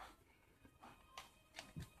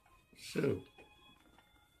 So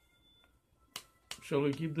shall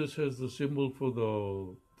we keep this as the symbol for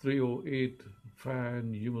the 308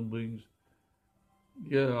 fine human beings?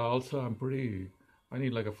 Yeah, also I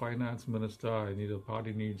need like a finance minister. I need a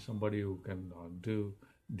party needs somebody who can do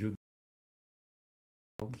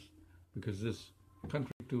because this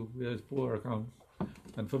country too has poor accounts.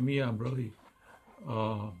 And for me, I'm really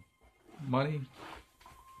uh, money.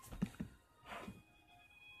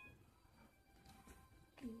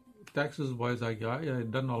 Taxes wise, I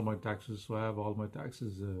done all my taxes, so I have all my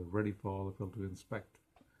taxes ready for all of you to inspect.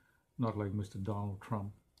 Not like Mr. Donald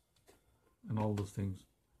Trump and all those things.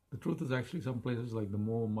 The truth is actually some places like the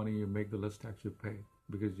more money you make, the less tax you pay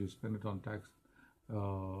because you spend it on tax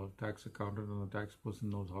accountant, and the tax person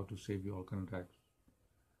knows how to save you all kind of tax.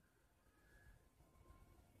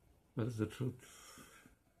 That is the truth.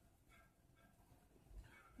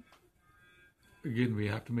 Again, we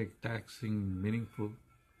have to make taxing meaningful.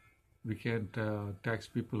 We can't tax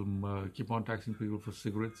people, keep on taxing people for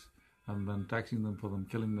cigarettes and then taxing them for them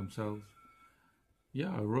killing themselves.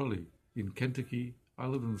 Yeah, really. In Kentucky, I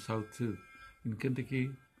live in the South too. In Kentucky,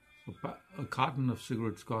 a carton of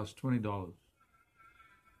cigarettes costs $20.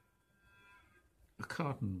 A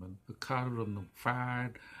carton, man. A carton of the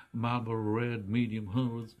fine Marlboro Red medium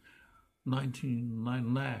hundreds,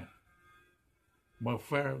 $19.99. My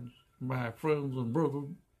friends and brothers,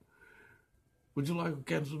 would you like a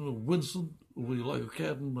carton of Winston? Or would you like a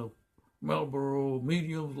carton of Marlboro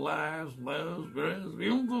mediums, lights, grass? You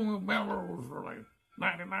don't think Marlboro's for like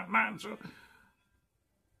 99 cents?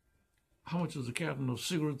 How much is a carton of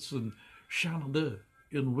cigarettes in Canada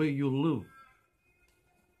in where you live?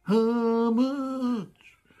 How much?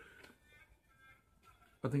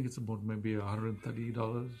 I think it's about maybe $130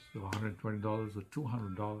 or $120 or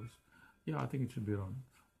 $200. Yeah, I think it should be around.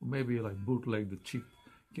 Maybe like bootleg the cheap.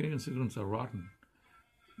 Canadian cigarettes are rotten.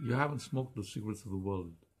 You haven't smoked the cigarettes of the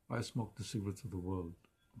world. I smoked the cigarettes of the world.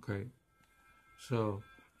 Okay? So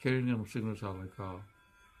Canadian cigarettes are like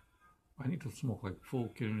I need to smoke like 4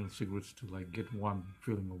 Canadian cigarettes to like get one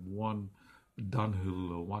feeling of one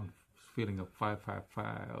Dunhill or one feeling of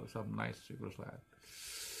 555 or some nice cigarettes like that.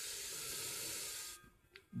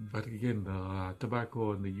 But again,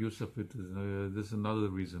 tobacco and the use of it is this is another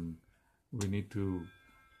reason we need to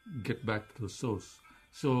get back to the source.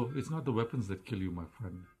 So it's not the weapons that kill you, my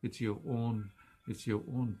friend. It's your own. It's your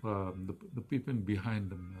own. The people behind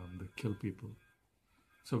them that kill people.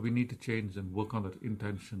 So we need to change and work on that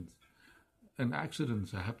intentions. And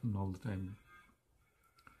accidents happen all the time.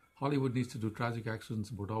 Hollywood needs to do tragic accidents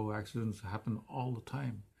about how accidents happen all the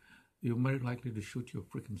time. You're very likely to shoot your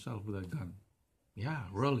freaking self with a gun. Yeah,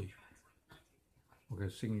 really. Okay,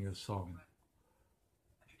 singing a song.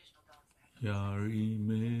 यारी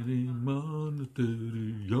मेरी मान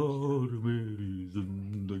तेरी यार मेरी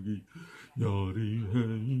जिंदगी यारी है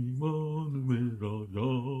ईमान मेरा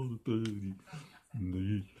यार तेरी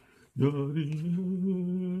जिंदगी यारी है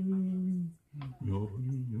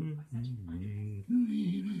यारी है मेरी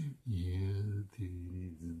यार तेरी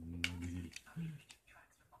जिंदगी.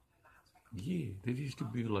 Yeah, there used to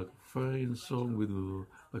be like a fine song with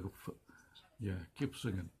like a yeah, keep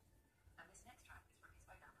singing.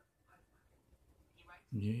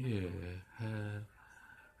 Yeah,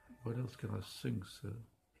 what else can I sing, sir?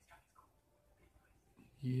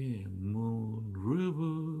 Yeah, Moon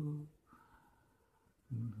River.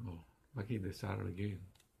 Oh, lucky they started again.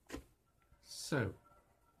 So,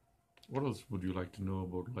 what else would you like to know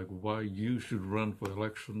about, like why you should run for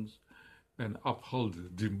elections and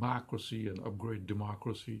uphold democracy and upgrade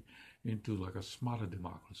democracy into like a smarter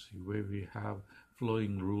democracy where we have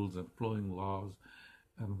flowing rules and flowing laws,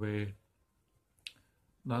 and where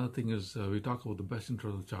another thing is we talk about the best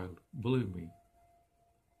interest of the child. Believe me,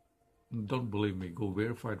 don't believe me, go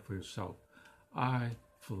verify it for yourself. I,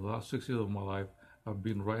 for the last 6 years of my life, I've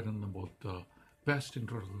been writing about the best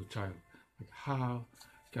interest of the child. Like how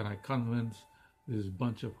can I convince this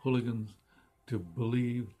bunch of hooligans to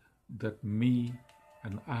believe that me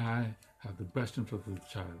and I have the best interest of the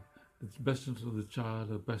child? It's best interest of the child,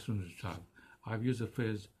 the best interest of the child. I've used the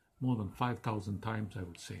phrase more than 5,000 times, I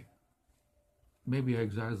would say. Maybe an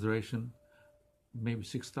exaggeration, maybe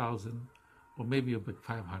 6,000, or maybe a bit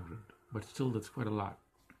 500, but still that's quite a lot.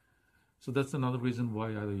 So that's another reason why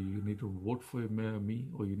either you need to vote for me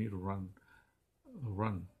or you need to run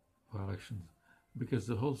for elections, because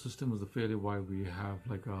the whole system is a failure. Why we have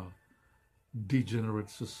like a degenerate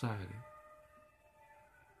society.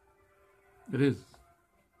 It is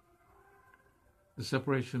the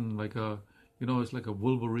separation, like a it's like a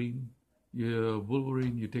Wolverine.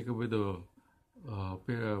 Wolverine, you take away the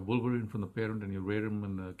Wolverine from the parent and you rear him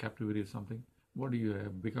in captivity or something. What do you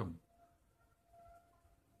become?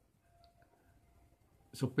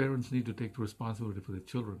 So parents need to take the responsibility for their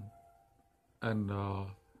children, and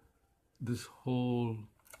this whole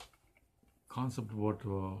concept about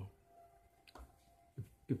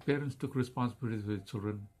if parents took responsibility for their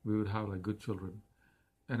children, we would have like good children.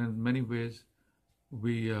 And in many ways,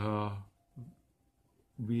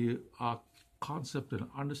 our concept and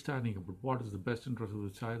understanding about what is the best interest of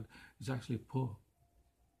the child is actually poor.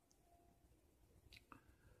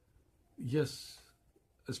 Yes,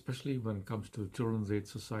 especially when it comes to children's aid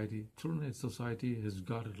society. Children's aid society has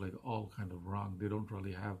got it like all kind of wrong. They don't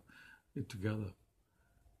really have it together.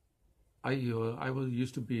 I was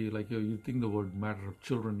used to be like you think the word matter of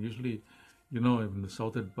children. Usually, in the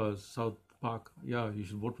South Park. Yeah, you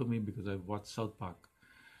should vote for me because I watched South Park.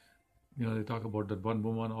 They talk about that one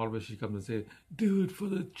woman. Always she comes and say, "Do it for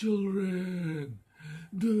the children.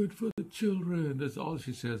 Do it for the children." That's all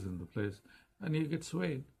she says in the place, and you get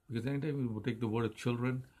swayed because anytime you take the word of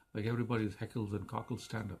children, like everybody's heckles and cockles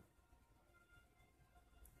stand up.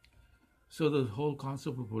 So the whole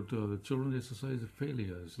concept about the children in society is a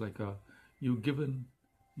failure. It's like you're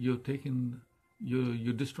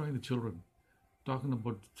destroying the children. Talking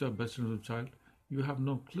about the best interest of the child, you have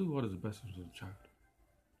no clue what is the best interest of the child.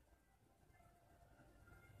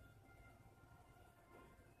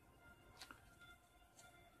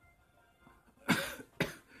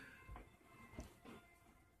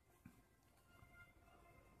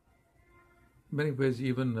 Many ways,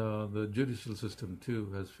 even the judicial system too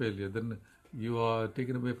has failure. Then you are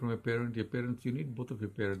taken away from your parents. You need both of your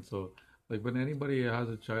parents. So, like when anybody has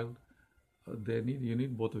a child, you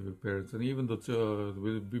need both of your parents. And even though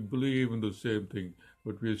we believe in the same thing,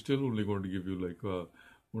 but we are still only going to give you like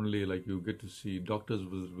only like you get to see doctors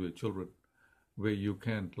visit with children, where you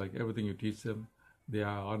can't, like everything you teach them, they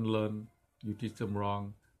are unlearned. You teach them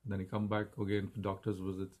wrong, and then you come back again for doctors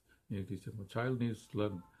visits. You teach them. A child needs to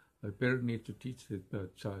learn. A parent needs to teach the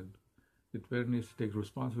child. The parent needs to take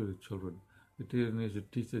responsibility for children. The parent needs to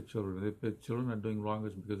teach their children. If the children are doing wrong,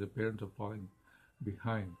 it's because their parents are falling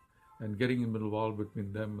behind. And getting in the wall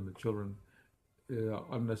between them and the children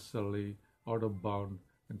unnecessarily out of bound,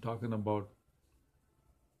 and talking about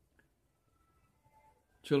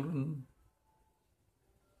children,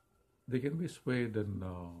 they can be swayed and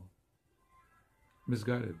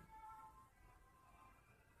misguided.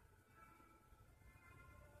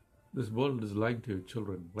 This world is lying to your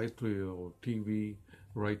children, right through your TV,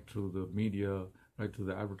 right through the media, right through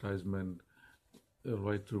the advertisement,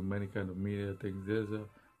 right through many kind of media things. There's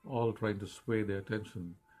all trying to sway their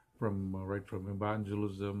attention from right from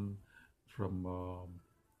evangelism, from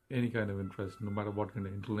any kind of interest, no matter what kind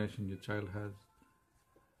of inclination your child has.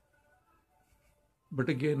 But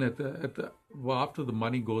again, well, after the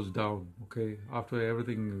money goes down, okay, after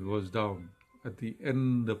everything goes down, at the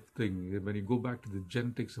end of thing, when you go back to the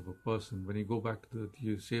genetics of a person, when you go back to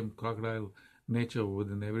the same crocodile nature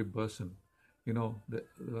within every person,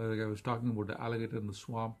 like I was talking about the alligator in the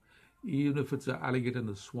swamp, even if it's an alligator in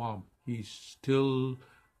the swamp, he still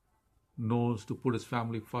knows to put his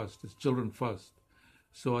family first, his children first.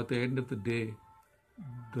 So at the end of the day,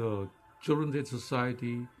 the children's aid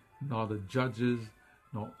society, nor the judges,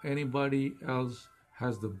 nor anybody else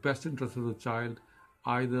has the best interest of the child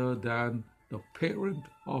either than the parent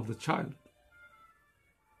of the child,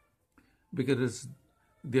 because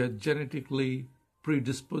they are genetically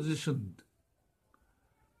predispositioned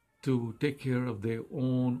to take care of their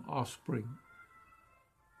own offspring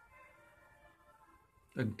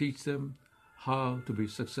and teach them how to be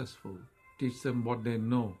successful, teach them what they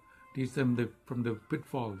know, teach them from the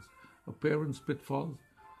pitfalls. A parent's pitfalls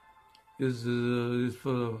is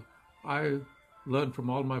for, I learned from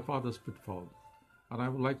all my father's pitfalls, and I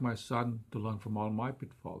would like my son to learn from all my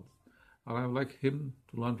pitfalls, and I would like him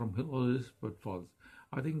to learn from all his pitfalls.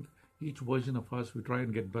 I think each version of us, we try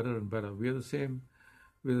and get better and better. We're the same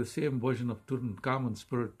version of Tutankhamun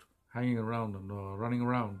spirit hanging around and running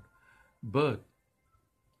around, but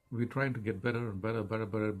we're trying to get better and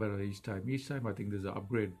better each time. Each time, I think there's an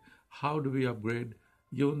upgrade. How do we upgrade?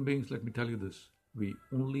 Human beings, let me tell you this, we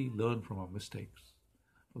only learn from our mistakes,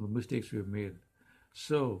 from the mistakes we have made.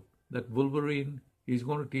 So that Wolverine, he's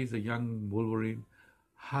going to teach the young Wolverine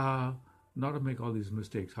how not to make all these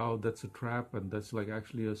mistakes, how that's a trap and that's like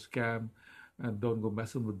actually a scam, and don't go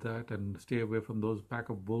messing with that, and stay away from those pack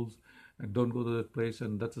of wolves, and don't go to that place,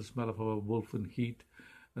 and that's the smell of a wolf in heat,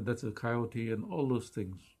 and that's a coyote, and all those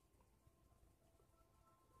things.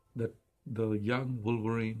 That the young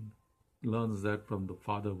Wolverine learns that from the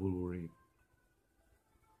father Wolverine.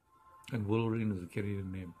 And Wolverine is a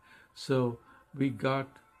Canadian name. So we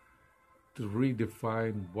got to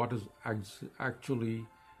redefine what is actually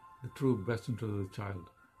the true best interest of the child.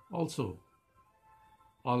 Also,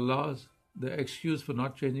 our laws, the excuse for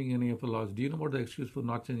not changing any of the laws, do you know what the excuse for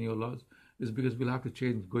not changing your laws is? Because we'll have to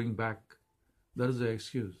change going back. That is the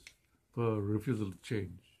excuse for refusal to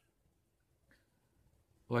change.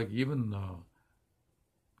 Like even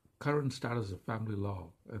current status of family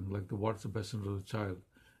law and like the what's the best interest of the child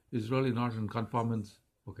is really not in conformance.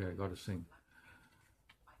 Okay, I got to sing.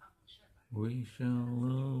 We shall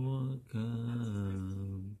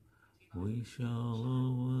overcome. We shall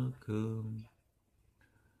overcome.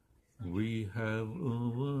 We have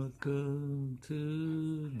overcome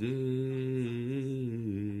today.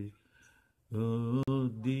 Oh,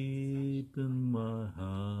 deep in my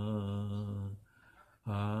heart,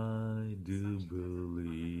 I do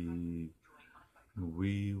believe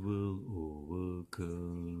we will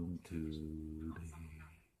overcome today.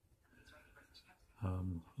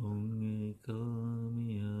 I'm hungry, come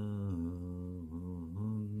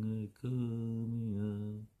hungry,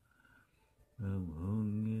 come I'm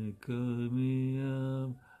hungry,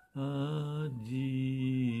 come aji.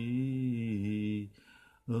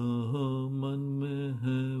 Oh, man mein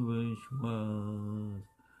hai vishwas.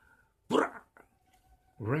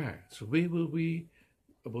 Right. So where were we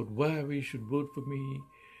about why we should vote for me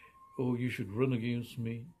or you should run against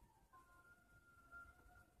me?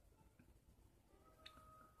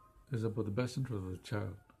 It's about the best interest of the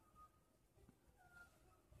child.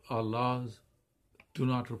 Our laws do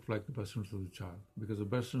not reflect the best interest of the child, because the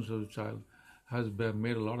best interest of the child has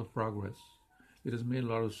made a lot of progress. It has made a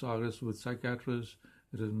lot of progress with psychiatrists.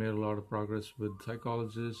 It has made a lot of progress with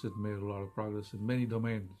psychologists. It made a lot of progress in many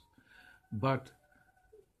domains. But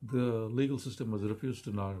the legal system has refused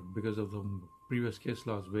to now because of the previous case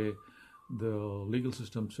laws where the legal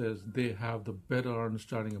system says they have the better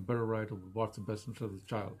understanding, a better right of what's the best interest of the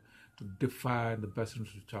child, to define the best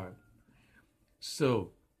interest of the child.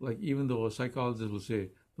 So, like even though a psychologist will say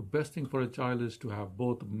the best thing for a child is to have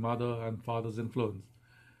both mother and father's influence,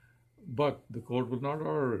 but the court will not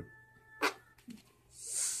order it.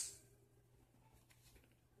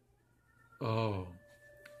 Oh,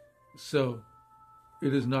 so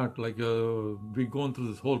it is not like we're going through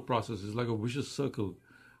this whole process. It's like a vicious circle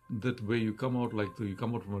that way you come out you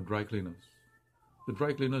come out from a dry cleaners. The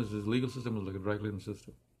dry cleaners, the legal system is like a dry cleaner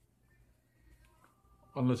system.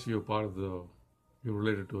 unless you're part of you're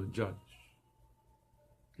related to a judge.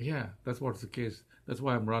 Yeah, that's what's the case. That's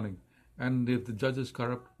why I'm running. And if the judge is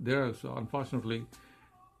corrupt, unfortunately,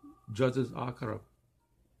 judges are corrupt.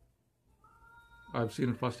 I've seen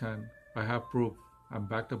it firsthand. I have proof. I'm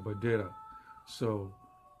backed up by data. So,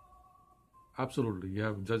 absolutely, you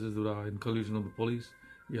have judges that are in collusion with the police.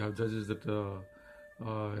 You have judges that are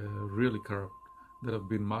really corrupt, that have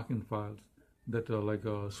been marking files, that are like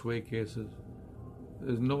sway cases.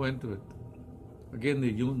 There's no end to it. Again,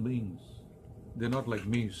 they're human beings. They're not like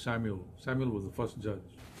me, Samuel. Samuel was the first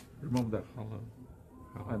judge. Remember that. Hello.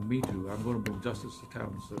 And me too. I'm going to bring justice to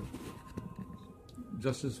town, sir.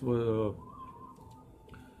 Justice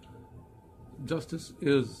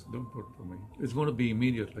is, don't put it for me, it's going to be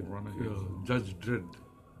immediate, like Judge Dredd.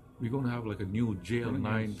 We're going to have like a new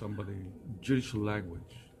JL9 somebody judicial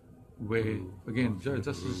language where, again,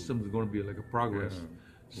 justice system is going to be like a progress. Yeah.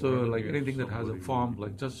 So like anything that has a form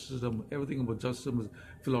like justice system, everything about justice system is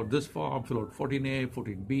fill out this form, fill out 14A,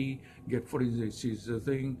 14B, get 14C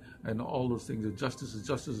thing, and all those things. Justice is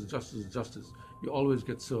justice is justice is justice. You always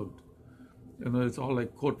get served. It's all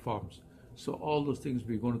like court forms. So all those things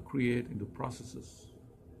we're going to create into processes.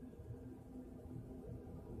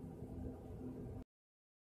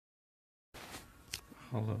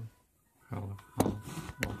 Hello.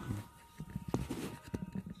 Welcome.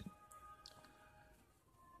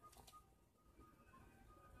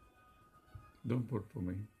 Don't vote for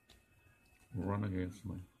me. Run against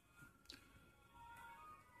me.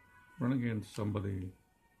 Run against somebody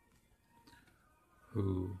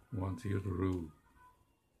who wants you to rule.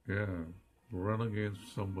 Yeah. Run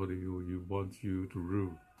against somebody who wants you to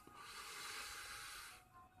rule.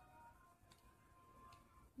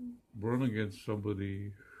 Run against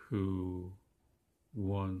somebody who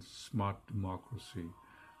wants smart democracy,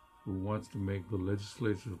 who wants to make the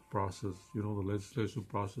legislative process, the legislative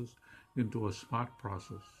process, into a smart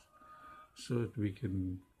process so that we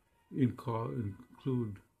can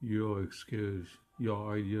include your skills,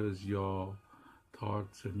 your ideas, your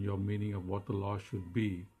thoughts, and your meaning of what the law should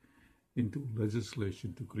be into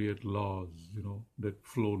legislation to create laws, that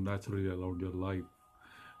flow naturally around your life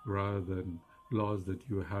rather than laws that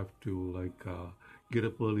you have to get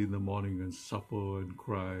up early in the morning and suffer and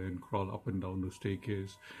cry and crawl up and down the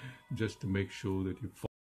staircase just to make sure that you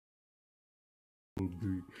follow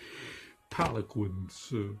the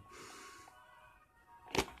Harlequins.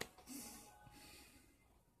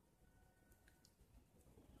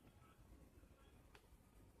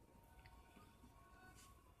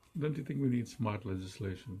 Don't you think we need smart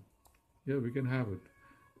legislation? Yeah, we can have it.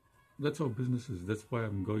 That's how business is. That's why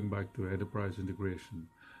I'm going back to enterprise integration.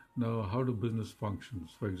 Now, how do business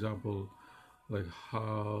functions? For example, like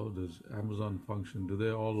how does Amazon function? Do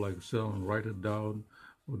they all sit down and write it down,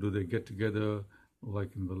 or do they get together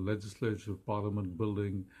like in the legislature parliament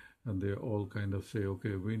building and they all kind of say,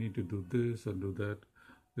 okay, we need to do this and do that?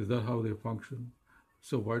 Is that how they function?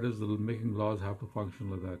 So why does the making laws have to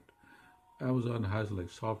function like that? Amazon has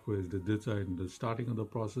softwares that design the starting of the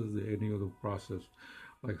process, the ending of the process.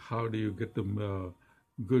 Like how do you get them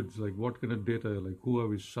goods? Like what kind of data? Like who are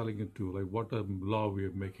we selling it to? Like what law we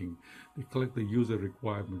are making? They collect the user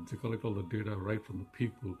requirements. They collect all the data right from the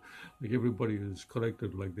people. Like everybody is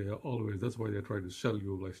collected. Like they are always. That's why they try to sell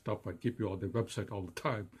you stuff and keep you on their website all the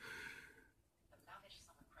time.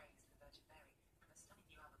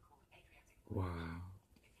 Wow,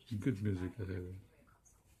 good music. I hear.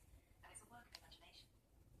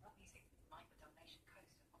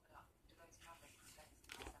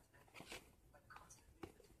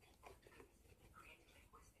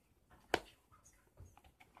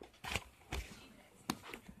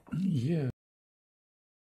 Yeah,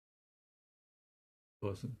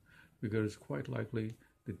 person, because it's quite likely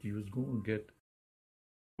that you was going to get.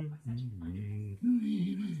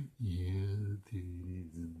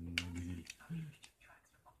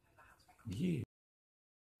 Yeah.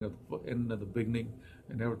 And at the beginning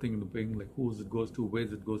and everything in the beginning, like who's it goes to, where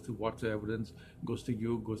it goes to, what's the evidence, goes to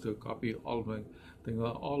you, goes to a copy, all of the thing,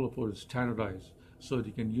 all of it is standardized so that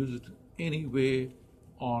you can use it anywhere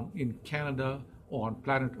in Canada or on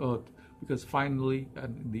planet Earth, because finally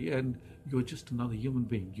and in the end you're just another human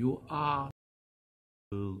being. You are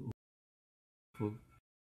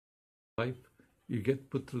life. You get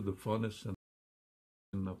put through the furnace and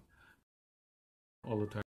all the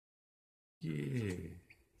time. Yeah.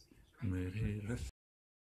 Let's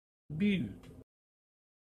be.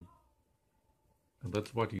 And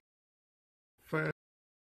that's what you fast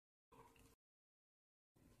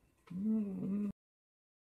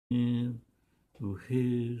to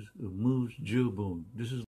his moose jawbone.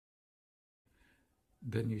 This is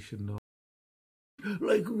then you should know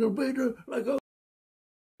like we're better, like oh,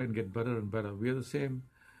 and get better and better. We're the same.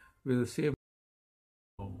 We're the same.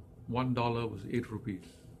 $1 was 8 rupees.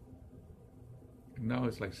 Now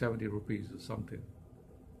it's like 70 rupees or something.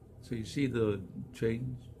 So you see the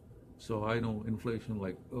change. So I know inflation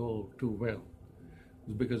like oh too well.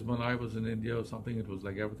 It's because when I was in India or something, it was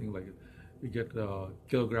like everything like you get a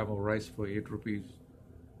kilogram of rice for 8 rupees,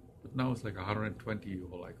 but now it's like 120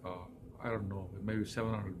 or like I don't know, maybe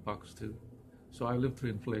 $700 too. So I lived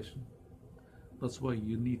through inflation. That's why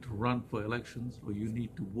you need to run for elections or you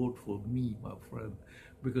need to vote for me, my friend,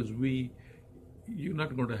 because you're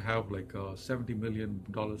not going to have like $70 million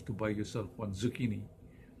to buy yourself one zucchini.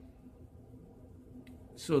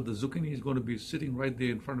 So the zucchini is going to be sitting right there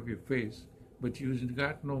in front of your face, but you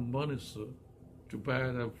got no money, sir, to buy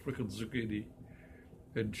that freaking zucchini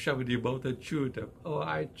and shove it in your mouth and chew it up. Oh,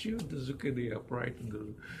 I chewed the zucchini up right in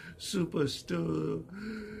the superstore.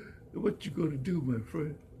 What you going to do, my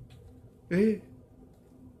friend? Eh?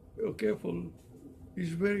 Oh, careful. He's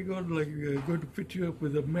very good, like going to fit you up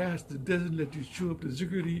with a mask that doesn't let you chew up the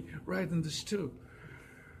zucchini right in the store.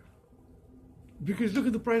 Because look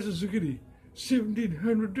at the price of zucchini.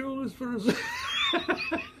 $1,700 for a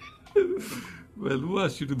Well, who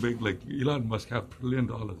asked you to make like Elon Musk have $1 trillion?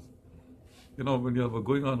 You know, when you're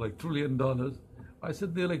going on like $1 trillion, I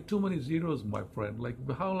said there are like too many zeros, my friend. Like,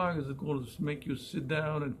 how long is it going to make you sit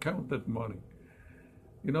down and count that money?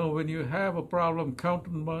 You know, when you have a problem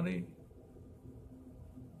counting money,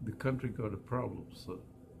 the country got a problem, sir.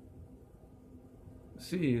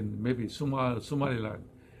 See, in maybe Somaliland.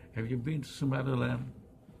 Have you been to Somaliland?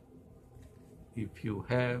 If you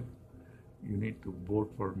have, you need to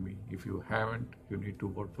vote for me. If you haven't, you need to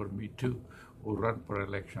vote for me too, or run for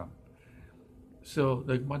election. So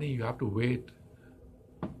the money you have to wait.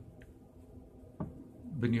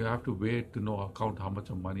 When you have to wait to know count how much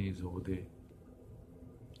of money is over there.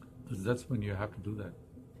 That's when you have to do that.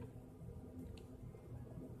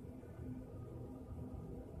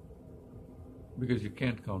 Because you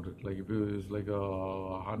can't count it. Like if it's like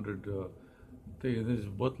 100 thing, it's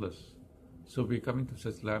worthless. So we're coming to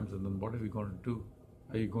such lands, and then what are we going to do?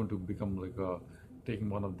 Are you going to become like taking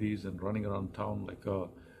one of these and running around town, like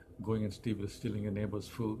going and stealing a neighbor's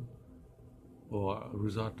food, or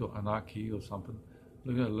resort to anarchy or something?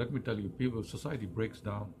 Let me tell you, society breaks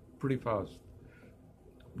down pretty fast.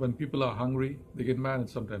 When people are hungry, they get mad, and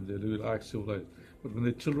sometimes they will act civilized. But when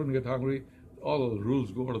the children get hungry, all of the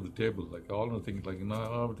rules go out of the table. Like all of the things, like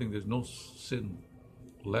everything, there's no sin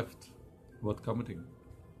left worth committing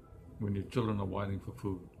when your children are whining for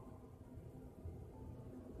food.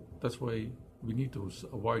 That's why we need to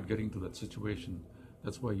avoid getting to that situation.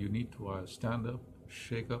 That's why you need to stand up,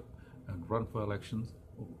 shake up, and run for elections,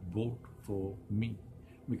 or vote for me.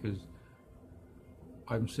 Because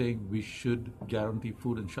I'm saying we should guarantee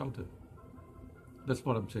food and shelter. That's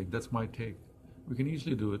what I'm saying. That's my take. We can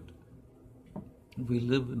easily do it. We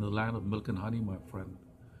live in the land of milk and honey, my friend.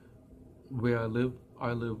 Where I live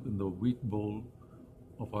in the wheat bowl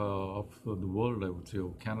of the world, I would say,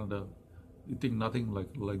 of Canada. You think nothing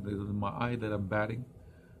like in my eye that I'm batting.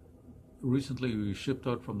 Recently, we shipped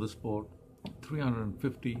out from this port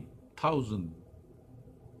 350,000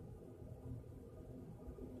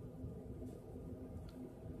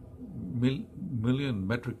 million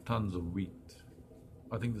metric tons of wheat.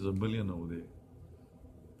 I think there's 1 million over there.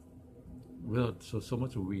 Without so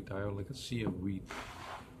much of wheat, I have like a sea of wheat.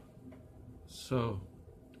 So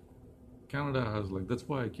Canada has like, that's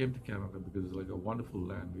why I came to Canada, because it's like a wonderful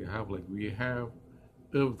land. We have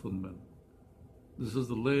everything, man. This is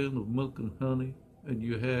the land of milk and honey, and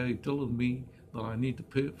you're telling me that I need to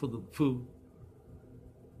pay for the food.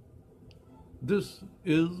 This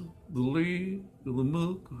is the land of the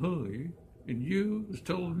milk and honey, and you is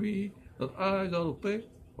telling me that I gotta pay?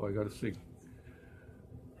 Oh, I gotta sing.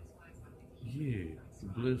 Yeah,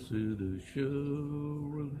 blessed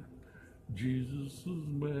assurance, Jesus is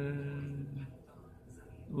mine.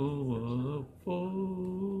 Oh, a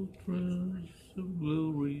fortress of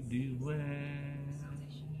glory divine,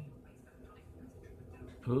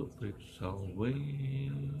 perfect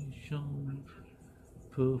salvation,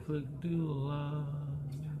 perfect delight.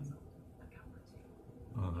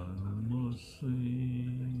 I must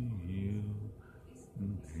sing you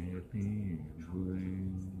happy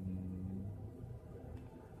grace.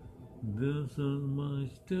 This is my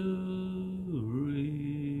story.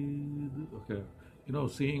 Okay,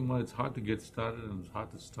 seeing it's hard to get started and it's hard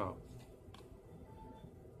to stop.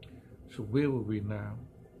 So where were we now?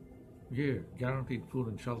 Yeah, guaranteed food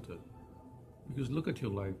and shelter. Because look at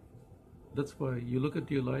your life. That's why you look at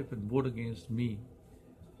your life and vote against me,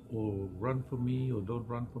 or run for me, or don't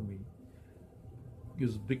run for me.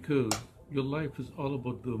 is because your life is all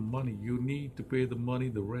about the money. You need to pay the money,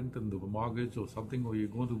 the rent and the mortgage or something, or you're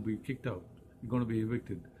going to be kicked out. You're going to be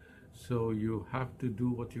evicted. So you have to do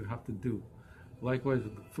what you have to do. Likewise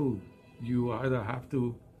with the food, you either have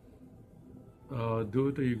to do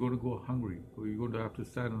it or you're going to go hungry or you're going to have to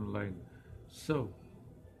stand in line. So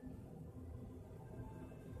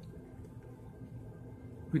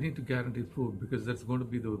we need to guarantee food because that's going to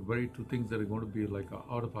be the very two things that are going to be like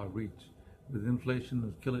out of our reach. With inflation,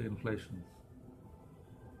 is killer inflation.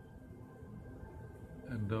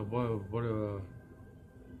 And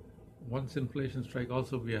once inflation strike,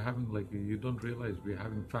 also we are having like you don't realize we are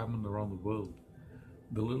having famine around the world.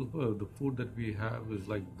 The food that we have is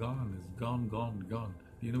like gone. It's gone, gone, gone.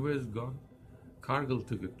 You know where it's gone? Cargill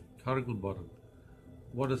took it. Cargill bought it.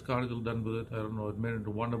 What has Cargill done with it? I don't know. It made it into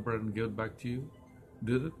Wonder Bread and gave it back to you.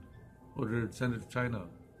 Did it? Or did it send it to China?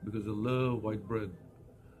 Because they love white bread.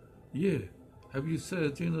 Yeah. Have you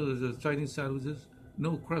said, the Chinese sandwiches?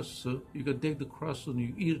 No crust, sir. You can take the crust and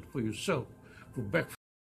you eat it for yourself for breakfast.